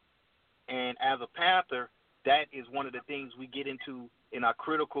all. And as a Panther, that is one of the things we get into in our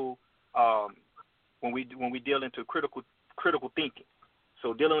critical when we deal into critical thinking.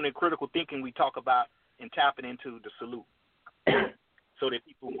 So dealing in critical thinking, we talk about and tapping into the salute, so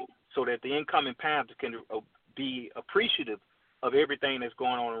that the incoming Panther can be appreciative of everything that's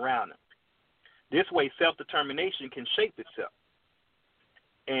going on around them. This way, self-determination can shape itself.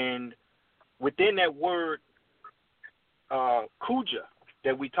 And within that word, kuja,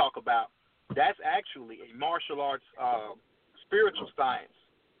 that we talk about, that's actually a martial arts spiritual science.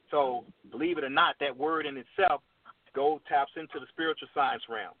 So believe it or not, that word in itself taps into the spiritual science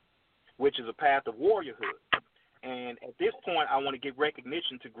realm, which is a path of warriorhood. And at this point, I want to give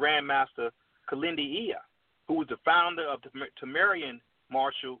recognition to Grandmaster Kalindi Iya, who is the founder of the Tamarian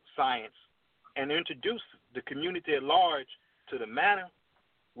martial science, and introduce the community at large to the manner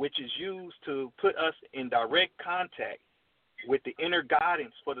which is used to put us in direct contact with the inner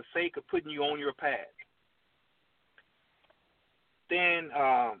guidance for the sake of putting you on your path. Then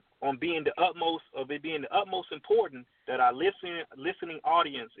on being the utmost important that our listening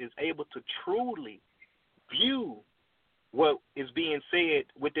audience is able to truly view what is being said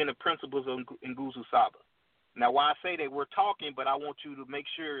within the principles of Nguzo Saba. Now, why I say that we're talking, but I want you to make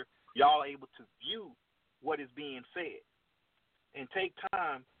sure y'all are able to view what is being said and take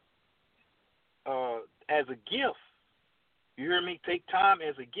time as a gift. You hear me? Take time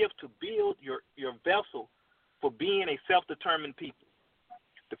as a gift to build your vessel for being a self-determined people.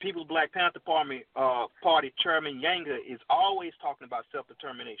 The People's Black Panther Party Chairman Yanga is always talking about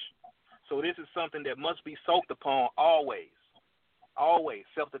self-determination. So this is something that must be soaked upon always. Always.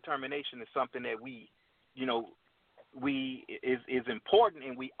 Self-determination is something that is important,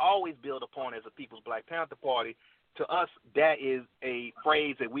 and we always build upon as a People's Black Panther Party. To us, that is a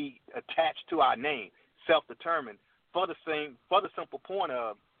phrase that we attach to our name, self-determined, for the simple point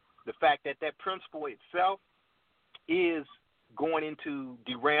of the fact that principle itself is going into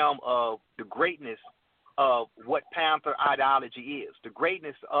the realm of the greatness of what Panther ideology is, the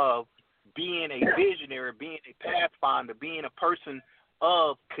greatness of being a visionary, being a pathfinder, being a person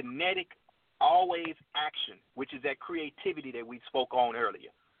of kinetic, always action, which is that creativity that we spoke on earlier.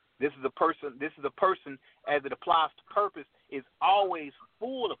 This is a person as it applies to purpose is always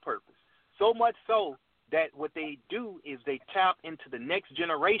full of purpose. So much so that what they do is they tap into the next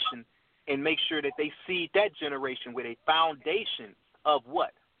generation and make sure that they seed that generation with a foundation of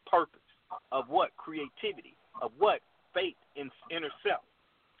what? Purpose, of what? Creativity, of what? Faith in inner self,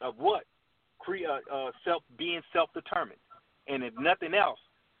 of what? Being self-determined. And if nothing else,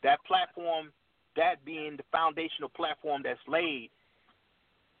 that platform, that being the foundational platform that's laid,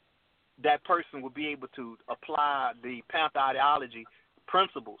 that person will be able to apply the Panther ideology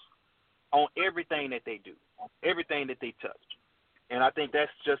principles on everything that they do, everything that they touch. And I think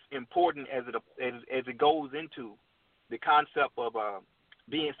that's just important as it goes into the concept of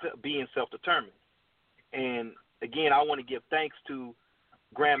being self-determined. And again, I want to give thanks to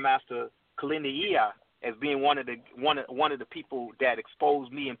Grandmaster Kalindi Iya as being one of the people that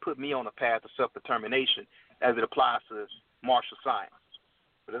exposed me and put me on a path of self-determination as it applies to martial science.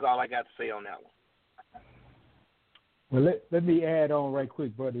 But that's all I got to say on that one. Well, let me add on right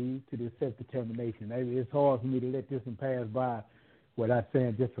quick, Brother E, to this self-determination. It's hard for me to let this one pass by without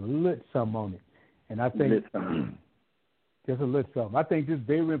saying just a little something on it. And I think just a little something. I think this is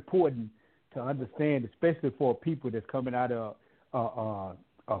very important to understand, especially for people that's coming out of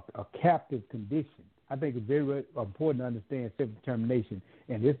a captive condition. I think it's very important to understand self-determination,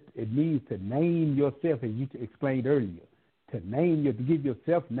 and it means to name yourself, as you explained earlier, to give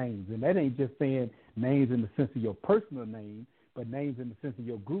yourself names, and that ain't just saying names in the sense of your personal name, but names in the sense of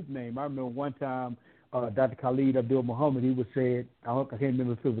your group name. I remember one time Dr. Khalid Abdul Muhammad, he was said, I can't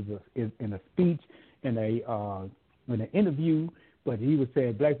remember if it was in a speech, in an interview, but he was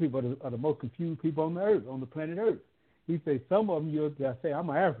saying black people are the most confused people on the earth, on the planet Earth. He said some of them you'll say I'm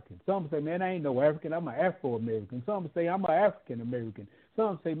an African. Some say, man, I ain't no African, I'm an Afro-American. Some say I'm an African-American.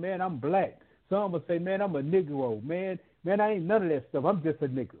 Some say, man, I'm black. Some will say, man, I'm a Negro. Man, I ain't none of that stuff. I'm just a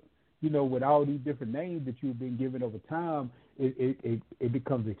nigger. You know, with all these different names that you've been given over time, it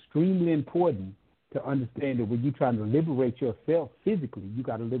becomes extremely important to understand that when you're trying to liberate yourself physically, you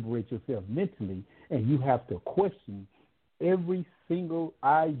got to liberate yourself mentally, and you have to question every single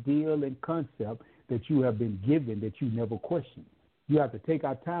ideal and concept that you have been given that you never questioned. You have to take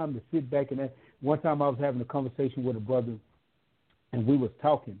our time to sit back. And one time I was having a conversation with a brother, and we was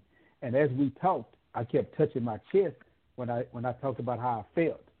talking, and as we talked, I kept touching my chest when I talked about how I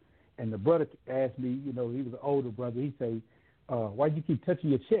felt. And the brother asked me, you know, he was an older brother, he said, why do you keep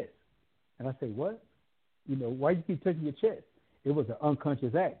touching your chest? And I say, what? You know, why you keep touching your chest? It was an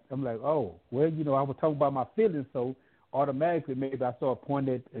unconscious act. I'm like, oh, well, you know, I was talking about my feelings, so automatically maybe I started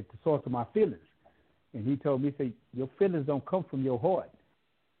pointing at the source of my feelings. And he told me, he said, your feelings don't come from your heart.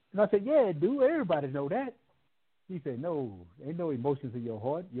 And I said, yeah, it do. Everybody know that. He said, no, ain't no emotions in your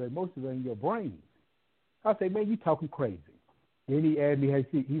heart. Your emotions are in your brain. I said, man, you talking crazy. Then he asked me,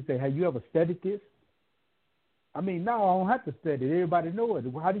 he said, have you ever studied this? I mean, no, I don't have to study it. Everybody know it.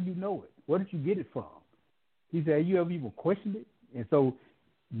 How did you know it? Where did you get it from? He said, have you ever even questioned it? And so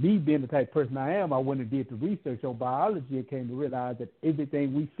me being the type of person I am, I went and did the research on biology and came to realize that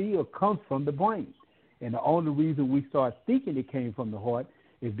everything we feel comes from the brain. And the only reason we start thinking it came from the heart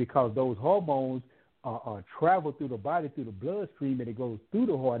is because those hormones travel through the body, through the bloodstream, and it goes through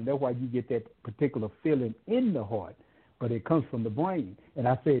the heart, and that's why you get that particular feeling in the heart. But it comes from the brain. And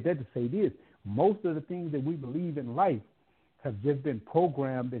I said that to say this. Most of the things that we believe in life have just been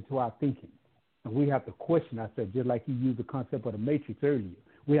programmed into our thinking. And we have to question ourselves, just like you used the concept of the matrix earlier.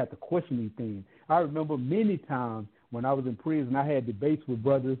 We have to question these things. I remember many times when I was in prison, I had debates with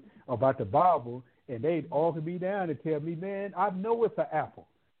brothers about the Bible, and they'd argue me down and tell me, man, I know it's an apple.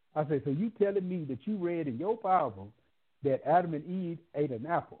 I said, so you telling me that you read in your Bible that Adam and Eve ate an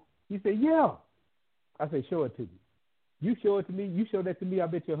apple? He said, yeah. I said, show it to me. You show it to me. You show that to me, I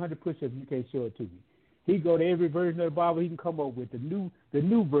bet you 100 push-ups you can't show it to me. He go to every version of the Bible he can come up with, the new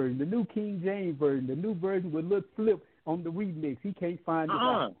version, the new King James version, the new version with little flip on the remix. He can't find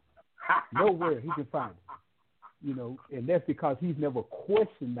it. Nowhere he can find it. You know, and that's because he's never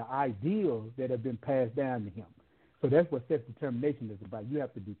questioned the ideals that have been passed down to him. So that's what self-determination is about. You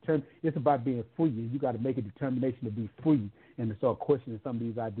have to determine. It's about being free. You got to make a determination to be free and to start questioning some of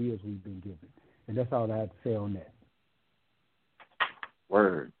these ideas we've been given. And that's all I have to say on that.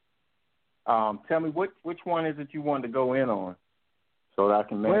 Word. Tell me, which one is it you wanted to go in on so that I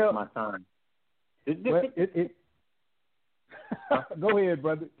can manage my time? Go ahead,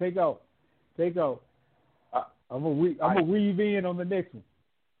 brother. Take off. I'm gonna weave in on the next one.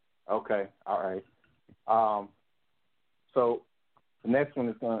 Okay. All right. So the next one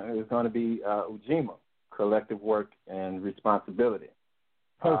is going to be Ujima, collective work and responsibility.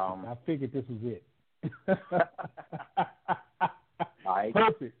 Perfect. I figured this was it. All right.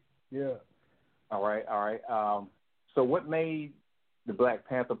 Perfect. Yeah. All right. So what made the Black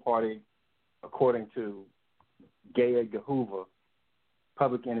Panther Party, according to Gay Edgar Hoover,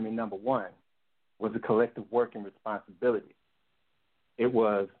 public enemy number one, was the collective work and responsibility. It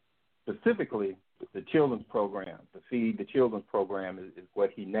was specifically the children's program, the Feed the Children's program is what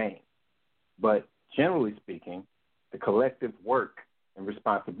he named. But generally speaking, the collective work and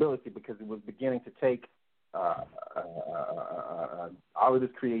responsibility, because it was beginning to take all of this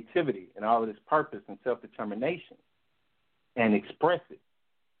creativity and all of this purpose and self-determination and express it.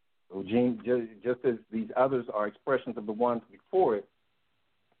 Just as these others are expressions of the ones before it,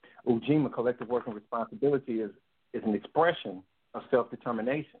 Ujima, collective work and responsibility, is an expression of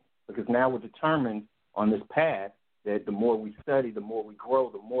self-determination, because now we're determined on this path that the more we study, the more we grow,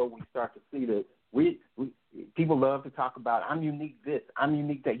 the more we start to see that people love to talk about, I'm unique this, I'm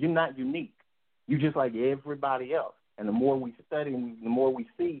unique that. You're not unique. You're just like everybody else. And the more we study and the more we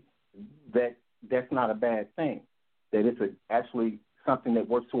see that that's not a bad thing. that it's actually something that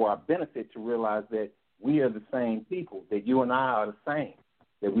works to our benefit to realize that we are the same people, that you and I are the same,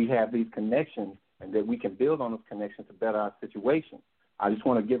 that we have these connections and that we can build on those connections to better our situation. I just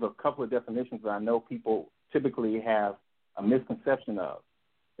want to give a couple of definitions that I know people typically have a misconception of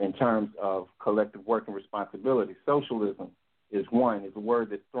in terms of collective work and responsibility. Socialism is one. It's a word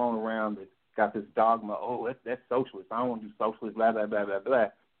that's thrown around that's got this dogma, oh, that's socialist. I don't want to do socialist, blah, blah, blah, blah, blah.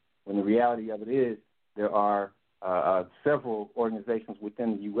 When the reality of it is there are several organizations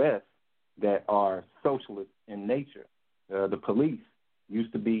within the U.S. that are socialist in nature. The police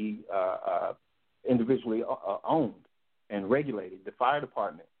used to be individually owned and regulated. The fire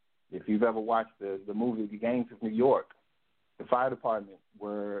department, if you've ever watched the movie The Gangs of New York, the fire department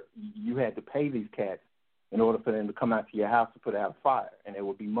where you had to pay these cats in order for them to come out to your house to put out a fire. And there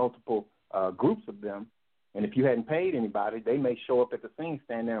would be multiple groups of them. And if you hadn't paid anybody, they may show up at the scene,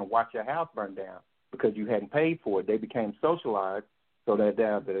 stand there and watch your house burn down because you hadn't paid for it. They became socialized so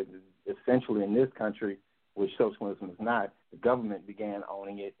that essentially in this country, which socialism is not, the government began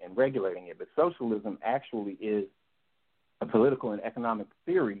owning it and regulating it. But socialism actually is a political and economic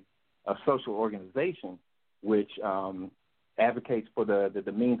theory of social organization, which advocates for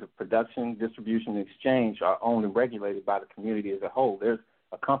the means of production, distribution, and exchange are owned and regulated by the community as a whole. There's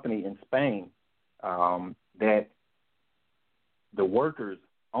a company in Spain that the workers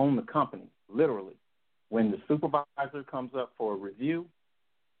own the company, literally. When the supervisor comes up for a review,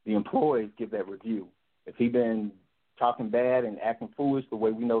 the employees give that review. If he's been talking bad and acting foolish the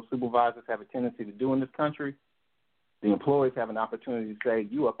way we know supervisors have a tendency to do in this country, the employees have an opportunity to say,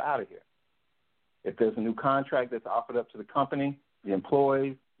 you up out of here. If there's a new contract that's offered up to the company, the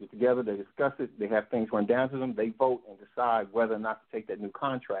employees get together, they discuss it, they have things run down to them, they vote and decide whether or not to take that new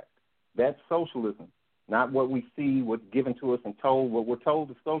contract. That's socialism, not what we see, what's given to us and told. What we're told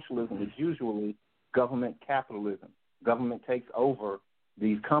is socialism is usually government capitalism. Government takes over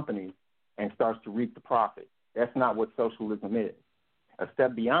these companies and starts to reap the profit. That's not what socialism is. A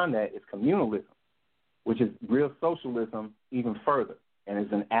step beyond that is communalism, which is real socialism even further, and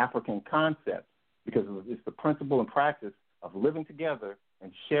is an African concept because it's the principle and practice of living together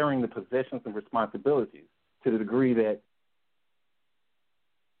and sharing the possessions and responsibilities to the degree that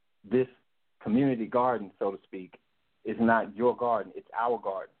this community garden, so to speak, is not your garden. It's our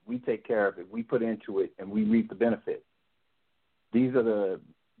garden. We take care of it. We put into it, and we reap the benefits. These are the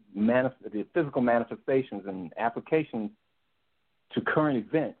physical manifestations and applications to current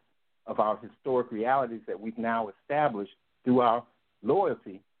events of our historic realities that we've now established through our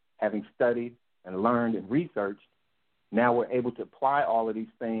loyalty, having studied and learned and researched. Now we're able to apply all of these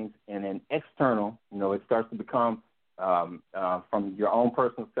things in an external, it starts to become from your own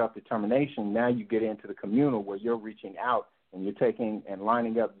personal self-determination. Now you get into the communal where you're reaching out and you're taking and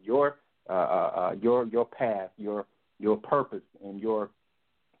lining up your path, your purpose, and your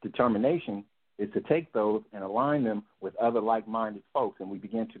determination is to take those and align them with other like-minded folks, and we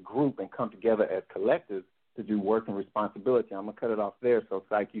begin to group and come together as collectives to do work and responsibility. I'm going to cut it off there so,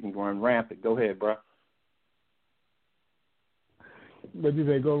 Syke, you can run rampant. Go ahead, bro. But you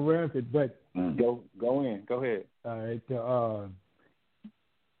say go rampant, but... Go in. Go ahead. All right.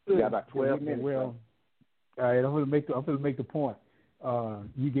 You got about 12 minutes. Well, all right, I'm going to make the point.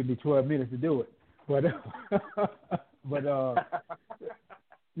 You give me 12 minutes to do it. But when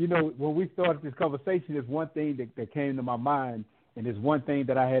we started this conversation, there's one thing that came to my mind, and there's one thing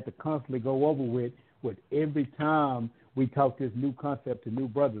that I had to constantly go over with every time we talk this new concept to new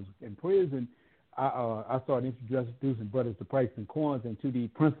brothers. In prison, I started introducing brothers to Principles of Kwanzaa and to these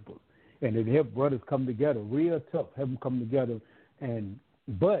principles. And it helped brothers come together, real tough, help them come together.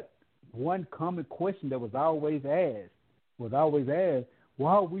 But one common question that was always asked, why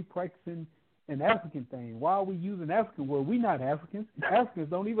are we practicing an African thing? Why are we using African? Well, we're not Africans. Africans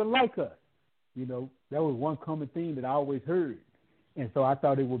don't even like us. That was one common theme that I always heard. And so I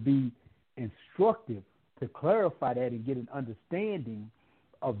thought it would be instructive to clarify that and get an understanding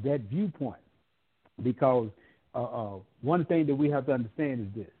of that viewpoint. Because one thing that we have to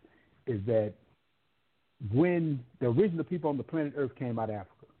understand is that when the original people on the planet Earth came out of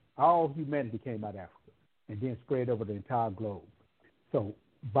Africa, all humanity came out of Africa and then spread over the entire globe. So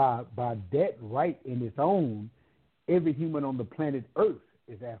by that right in its own, every human on the planet Earth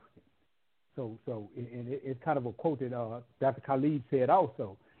is African. So it's kind of a quote that Dr. Khalid said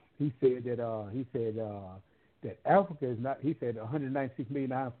also. He said that Africa is not. He said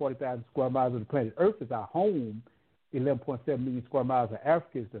 196,940,000 square miles of the planet Earth is our home. 11.7 million square miles of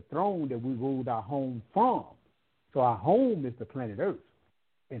Africa is the throne that we ruled our home from. So our home is the planet Earth,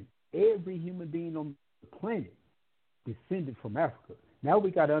 and every human being on the planet descended from Africa. Now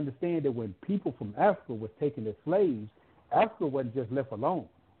we got to understand that when people from Africa was taking as slaves, Africa wasn't just left alone.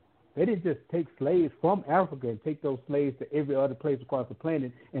 They didn't just take slaves from Africa and take those slaves to every other place across the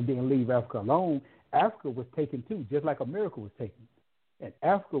planet and then leave Africa alone. Africa was taken too, just like America was taken. And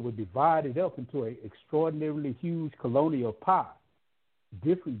Africa was divided up into an extraordinarily huge colonial pie.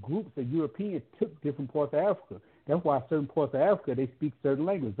 Different groups of Europeans took different parts of Africa. That's why certain parts of Africa, they speak certain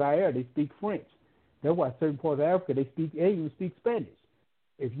languages. Zaire, they speak French. That's why certain parts of Africa, they even speak Spanish.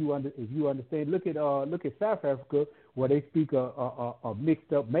 If you understand, look at South Africa, where they speak a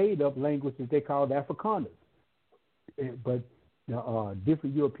mixed up, made up language that they call Afrikaners. But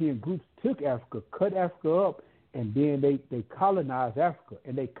different European groups took Africa, cut Africa up, and then they colonized Africa,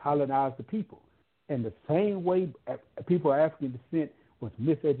 and they colonized the people. And the same way people of African descent was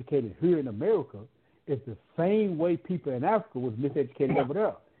miseducated here in America, it's the same way people in Africa was miseducated over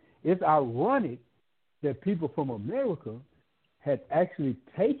there. It's ironic that people from America had actually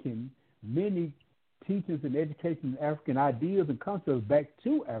taken many teachings and education and African ideas and concepts back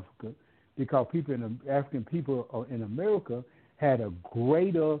to Africa, because African people in America had a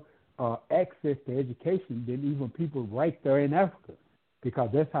greater access to education than even people right there in Africa, because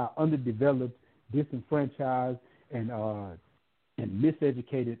that's how underdeveloped, disenfranchised, and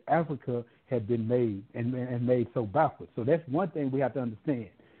miseducated Africa had been made and made so backwards. So that's one thing we have to understand.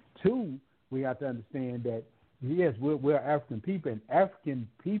 Two, we have to understand that, yes, we're African people, and Africans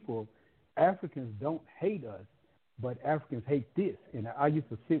don't hate us, but Africans hate this. And I used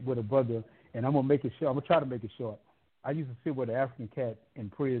to sit with a brother, and I'm going to make it short. I'm going to try to make it short. I used to sit with an African cat in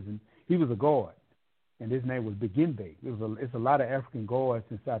prison. He was a guard, and his name was Begimbe. It's a lot of African guards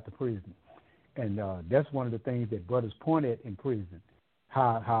inside the prison. And that's one of the things that brothers point at in prison,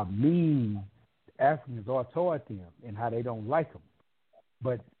 how mean Africans are toward them and how they don't like them.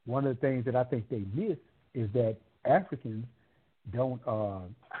 But one of the things that I think they miss is that Africans don't,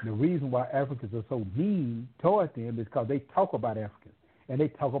 the reason why Africans are so mean toward them is because they talk about Africans, and they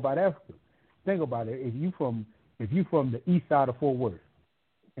talk about Africa. Think about it. If you from the east side of Fort Worth,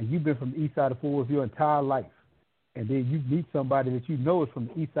 and you've been from the east side of Fort Worth your entire life, and then you meet somebody that you know is from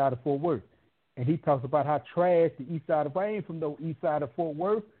the east side of Fort Worth, and he talks about how trash the east side of, I ain't from the east side of Fort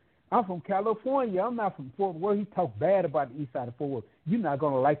Worth. I'm from California. I'm not from Fort Worth. He talks bad about the east side of Fort Worth. You're not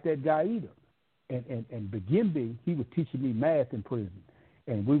going to like that guy either. And Begimbe, he was teaching me math in prison.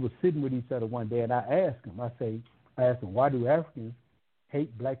 And we were sitting with each other one day, and I asked him, why do Africans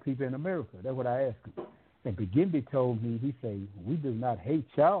hate black people in America? That's what I asked him. And Begimbe told me, he said, we do not hate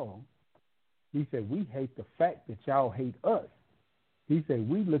y'all. He said, we hate the fact that y'all hate us. He said,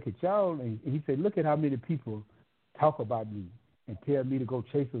 we look at y'all, and he said, look at how many people talk about me and tell me to go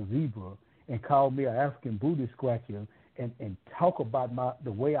chase a zebra and call me an African booty scratcher and talk about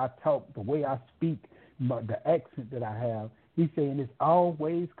the way I talk, the way I speak, the accent that I have. He's saying it's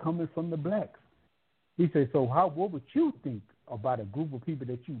always coming from the blacks. He said, so what would you think about a group of people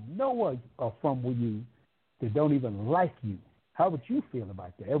that you know are from with you that don't even like you? How would you feel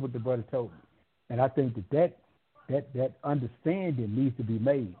about that? That's what the brother told me. And I think that understanding needs to be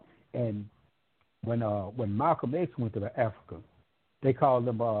made. And when Malcolm X went to Africa, they called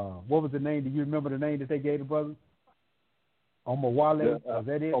him, what was the name? Do you remember the name that they gave the brother? Omawale? Was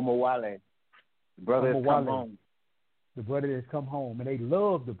that it? Omawale. The brother has come home. The brother has come home, and they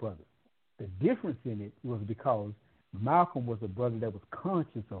loved the brother. The difference in it was because Malcolm was a brother that was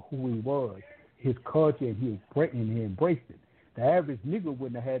conscious of who he was, his culture, and he embraced it. The average nigger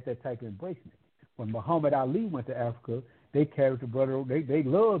wouldn't have had that type of embracement. When Muhammad Ali went to Africa, they carried the brother. They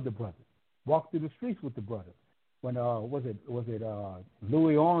loved the brother. Walked through the streets with the brother. When was it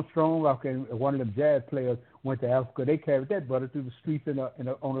Louis Armstrong, one of them jazz players, went to Africa, they carried that brother through the streets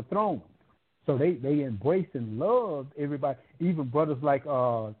on a throne. So they embraced and loved everybody. Even brothers like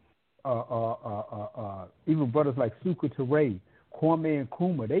Sucre Ture, Kwame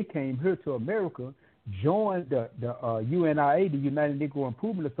Nkrumah, they came here to America, joined the UNIA, the United Negro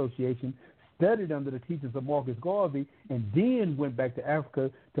Improvement Association, studied under the teachings of Marcus Garvey, and then went back to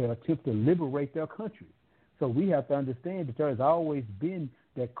Africa to attempt to liberate their country. So we have to understand that there has always been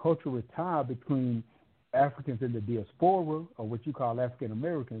that cultural tie between Africans in the diaspora, or what you call African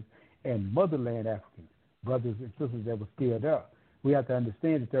Americans, and motherland Africans, brothers and sisters that were still there. We have to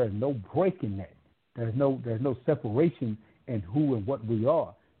understand that there is no break in that. There's no separation in who and what we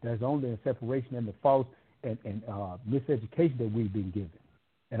are. There's only a separation in the false and miseducation that we've been given.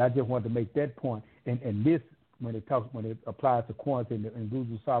 And I just wanted to make that point. And this, when it applies to Kwanzaa and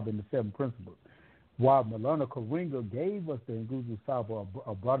Nguzo, Saba, and the 7 principles. While Malana Karinga gave us the Nguzo, Saba,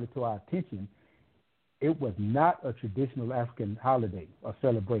 or brought it to our attention, it was not a traditional African holiday or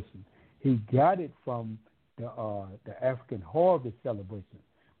celebration. He got it from the African harvest celebration.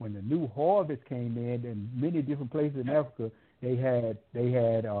 When the new harvest came in many different places in Africa, they had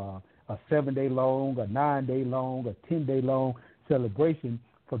a 7-day long, a 9-day long, a 10-day long celebration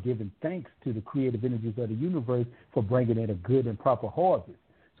for giving thanks to the creative energies of the universe for bringing in a good and proper harvest.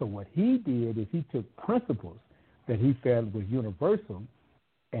 So what he did is he took principles that he felt was universal,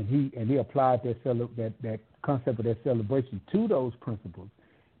 and he applied that concept of that celebration to those principles.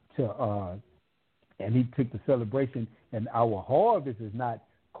 And he took the celebration, and our harvest is not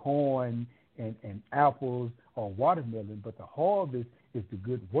corn and apples or watermelon, but the harvest is the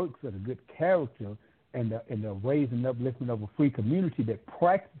good works of the good character and the raising and uplifting of a free community that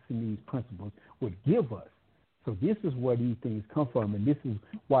practicing these principles would give us. So this is where these things come from, and this is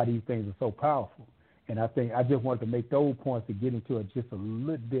why these things are so powerful. And I think I just wanted to make those points to get into just a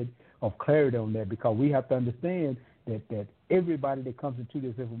little bit of clarity on that, because we have to understand that everybody that comes into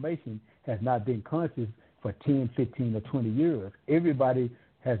this information has not been conscious for 10, 15, or 20 years. Everybody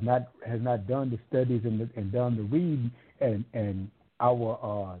has not done the studies and done the reading, and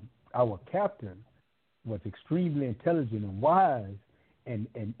our captain was extremely intelligent and wise, and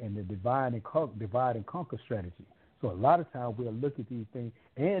the divide and conquer strategy. So a lot of times we'll look at these things,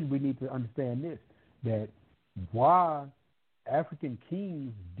 and we need to understand this, that why African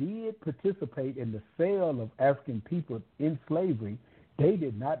kings did participate in the sale of African people in slavery, they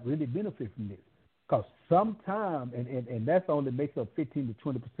did not really benefit from this. Because sometime, and that's only makes up 15 to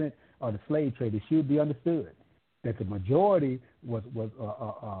 20% of the slave trade, it should be understood that the majority was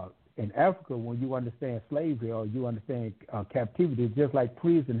in Africa. When you understand slavery or you understand captivity, it's just like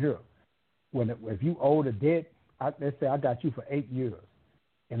prison here. If you owe the debt, let's say I got you for 8 years,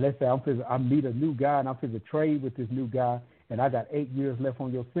 and let's say I meet a new guy and I'm going to trade with this new guy, and I got 8 years left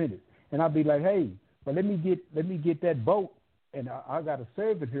on your sentence, and I'll be like, hey, but let me get that boat, and I got a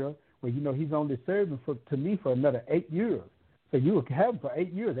servant here. Well, he's only serving to me for another 8 years. So you would have him for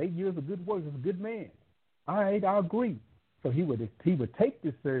 8 years. 8 years of good work is a good man. All right, I agree. So he would take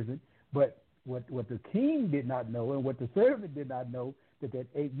this servant, but what the king did not know and what the servant did not know, that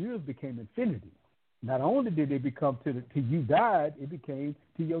 8 years became infinity. Not only did it become till you died, it became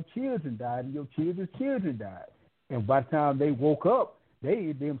till your children died and your children's children died. And by the time they woke up,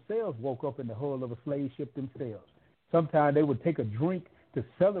 they themselves woke up in the hull of a slave ship themselves. Sometimes they would take a drink to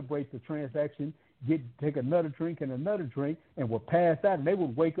celebrate the transaction, take another drink and another drink, and would pass out, and they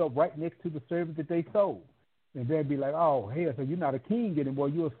would wake up right next to the servant that they sold. And they'd be like, oh, hell, so you're not a king anymore,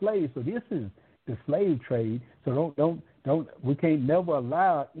 you're a slave. So this is the slave trade. So we can't never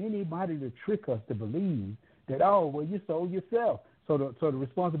allow anybody to trick us to believe that, oh, well, you sold yourself. So the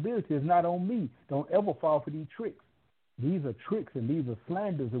responsibility is not on me. Don't ever fall for these tricks. These are tricks and these are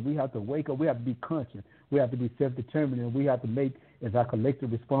slanders, and we have to wake up. We have to be conscious. We have to be self-determined, and we have to make as our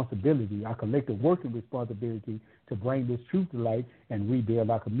collective responsibility, our collective working responsibility, to bring this truth to light and rebuild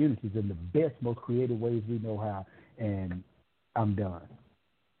our communities in the best, most creative ways we know how. And I'm done.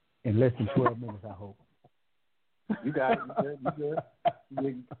 In less than 12 minutes, I hope. You got it. You good.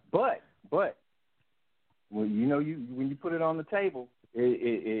 But when you put it on the table,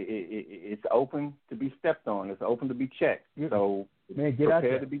 it's open to be stepped on. It's open to be checked. So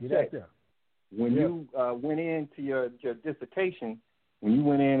prepare to be checked. When you went into your dissertation, when you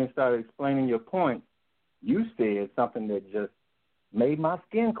went in and started explaining your point, you said something that just made my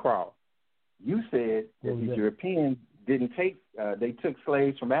skin crawl. You said that the Europeans didn't take, they took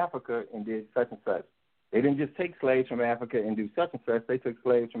slaves from Africa and did such and such. They didn't just take slaves from Africa and do such and such. They took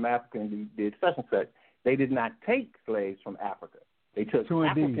slaves from Africa and did such and such. They did not take slaves from Africa. They took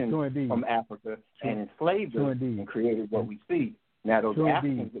Africans from Africa and enslaved them and created what we see. Now, those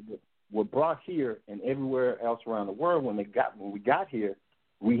Africans that were brought here and everywhere else around the world, when we got here,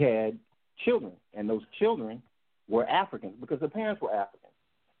 we had children, and those children were Africans because their parents were Africans.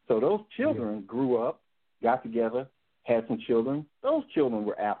 So those children grew up, got together, had some children. Those children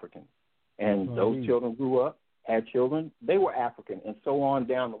were Africans. And those children grew up, had children. They were African, and so on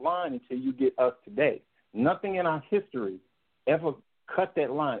down the line until you get us today. Nothing in our history ever cut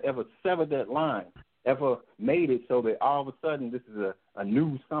that line, ever severed that line, ever made it so that all of a sudden this is a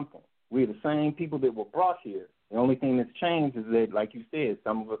new something. We're the same people that were brought here. The only thing that's changed is that, like you said,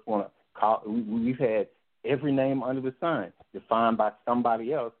 some of us want to call. We've had every name under the sun defined by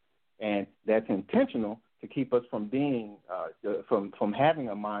somebody else, and that's intentional to keep us from being, from having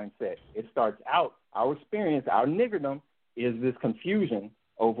a mindset. It starts out, our experience, our niggerdom is this confusion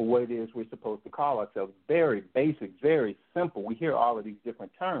over what it is we're supposed to call ourselves. Very basic, very simple. We hear all of these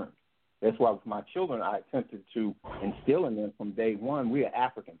different terms. That's why with my children, I attempted to instill in them from day one, we are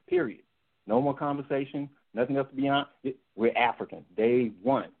African, period. No more conversation. Nothing else beyond it. We're African. Day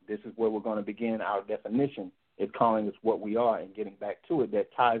one. This is where we're going to begin our definition. It's calling us what we are and getting back to it. That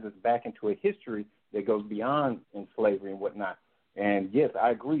ties us back into a history that goes beyond in slavery and whatnot. And yes,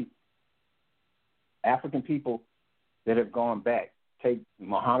 I agree. African people that have gone back, take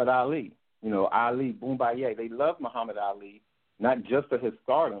Muhammad Ali. Ali, Boombaye. They love Muhammad Ali, not just for his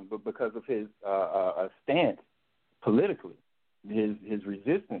stardom, but because of his stance politically, his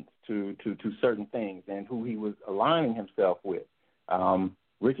resistance to certain things and who he was aligning himself with.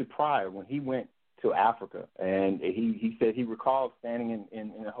 Richard Pryor, when he went to Africa, and he said he recalled standing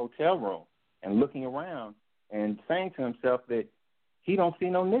in a hotel room and looking around and saying to himself that he don't see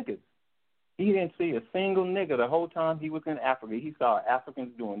no niggas. He didn't see a single nigga the whole time he was in Africa. He saw Africans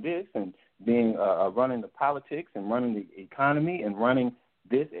doing this and being running the politics and running the economy and running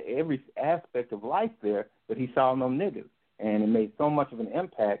this, every aspect of life there, but he saw no niggas. And it made so much of an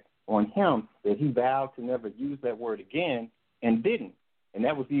impact on him that he vowed to never use that word again and didn't. And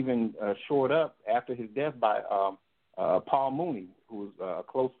that was even shored up after his death by Paul Mooney, who was a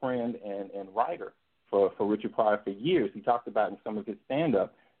close friend and writer for Richard Pryor for years. He talked about in some of his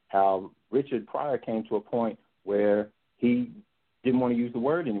stand-up how Richard Pryor came to a point where he didn't want to use the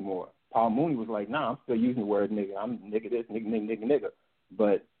word anymore. Paul Mooney was like, nah, I'm still using the word nigga. I'm nigga this, nigga.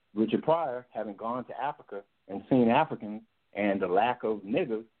 But Richard Pryor, having gone to Africa and seen Africans and the lack of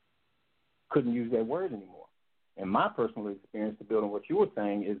niggas, couldn't use that word anymore. And my personal experience, to build on what you were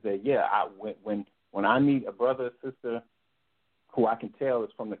saying, is that, when I meet a brother or sister who I can tell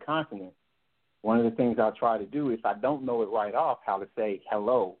is from the continent, one of the things I'll try to do, if I don't know it right off, how to say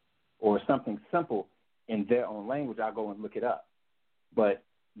hello or something simple in their own language, I'll go and look it up. But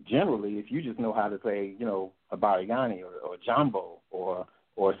generally, if you just know how to say, a Barigani or Jambo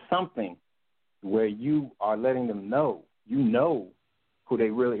or something where you are letting them know, who they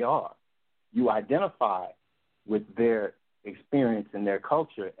really are, you identify with their experience and their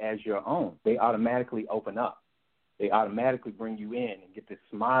culture as your own, they automatically open up. They automatically bring you in and get this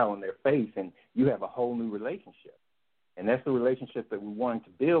smile on their face, and you have a whole new relationship. And that's the relationship that we wanted to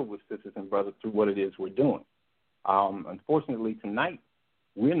build with sisters and brothers through what it is we're doing. Unfortunately, tonight,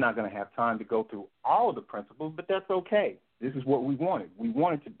 we're not going to have time to go through all of the principles, but that's okay. This is what we wanted. We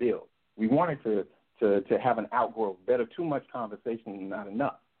wanted to build. We wanted to have an outgrowth. Better too much conversation than not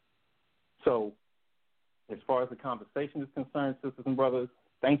enough. So as far as the conversation is concerned, sisters and brothers,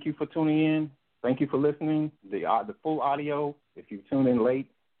 thank you for tuning in. Thank you for listening. The full audio, if you tune in late,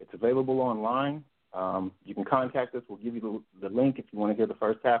 it's available online. You can contact us. We'll give you the link if you want to hear the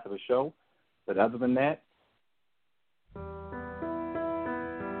first half of the show. But other than that,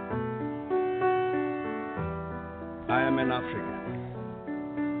 I am an African.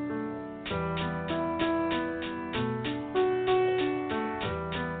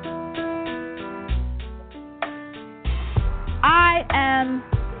 I am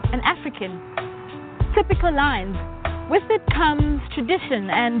an African. Typical lines. With it comes tradition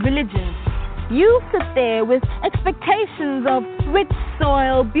and religion. You sit there with expectations of rich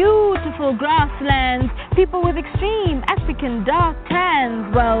soil, beautiful grasslands, people with extreme African dark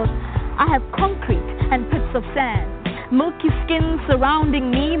tans. Well, I have concrete and pits of sand. Milky skin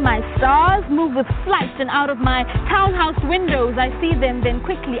surrounding me, my stars move with flight, and out of my townhouse windows I see them, then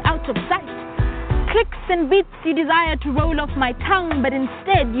quickly out of sight. Clicks and beats you desire to roll off my tongue, but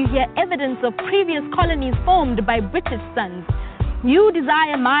instead you hear evidence of previous colonies formed by British sons. You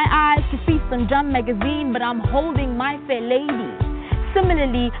desire my eyes to feast on Drum Magazine, but I'm holding my fair lady.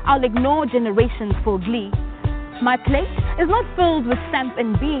 Similarly, I'll ignore generations for glee. My plate is not filled with samp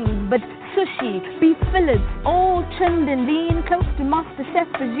and beans, but sushi, beef fillets, all trimmed and lean, close to Master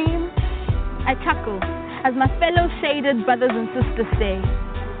Chef regime. I chuckle as my fellow shaded brothers and sisters say,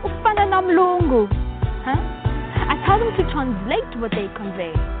 Ufana namlungu. I tell them to translate what they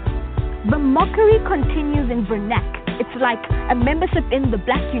convey. The mockery continues in vernac. It's like a membership in the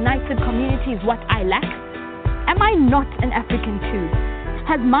Black United Community is what I lack. Am I not an African too?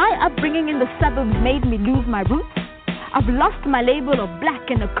 Has my upbringing in the suburbs made me lose my roots? I've lost my label of black,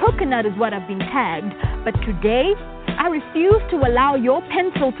 and a coconut is what I've been tagged. But today, I refuse to allow your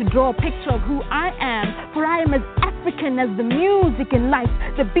pencil to draw a picture of who I am, for I am as African as the music in life,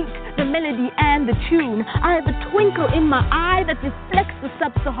 the beat, the melody, and the tune. I have a twinkle in my eye that reflects the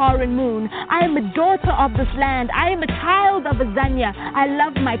sub-Saharan moon. I am a daughter of this land. I am a child of Azania. I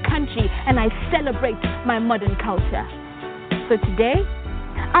love my country, and I celebrate my modern culture. So today,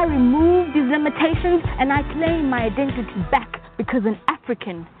 I remove these limitations and I claim my identity back, because an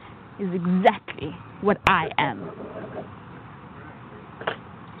African is exactly what I am.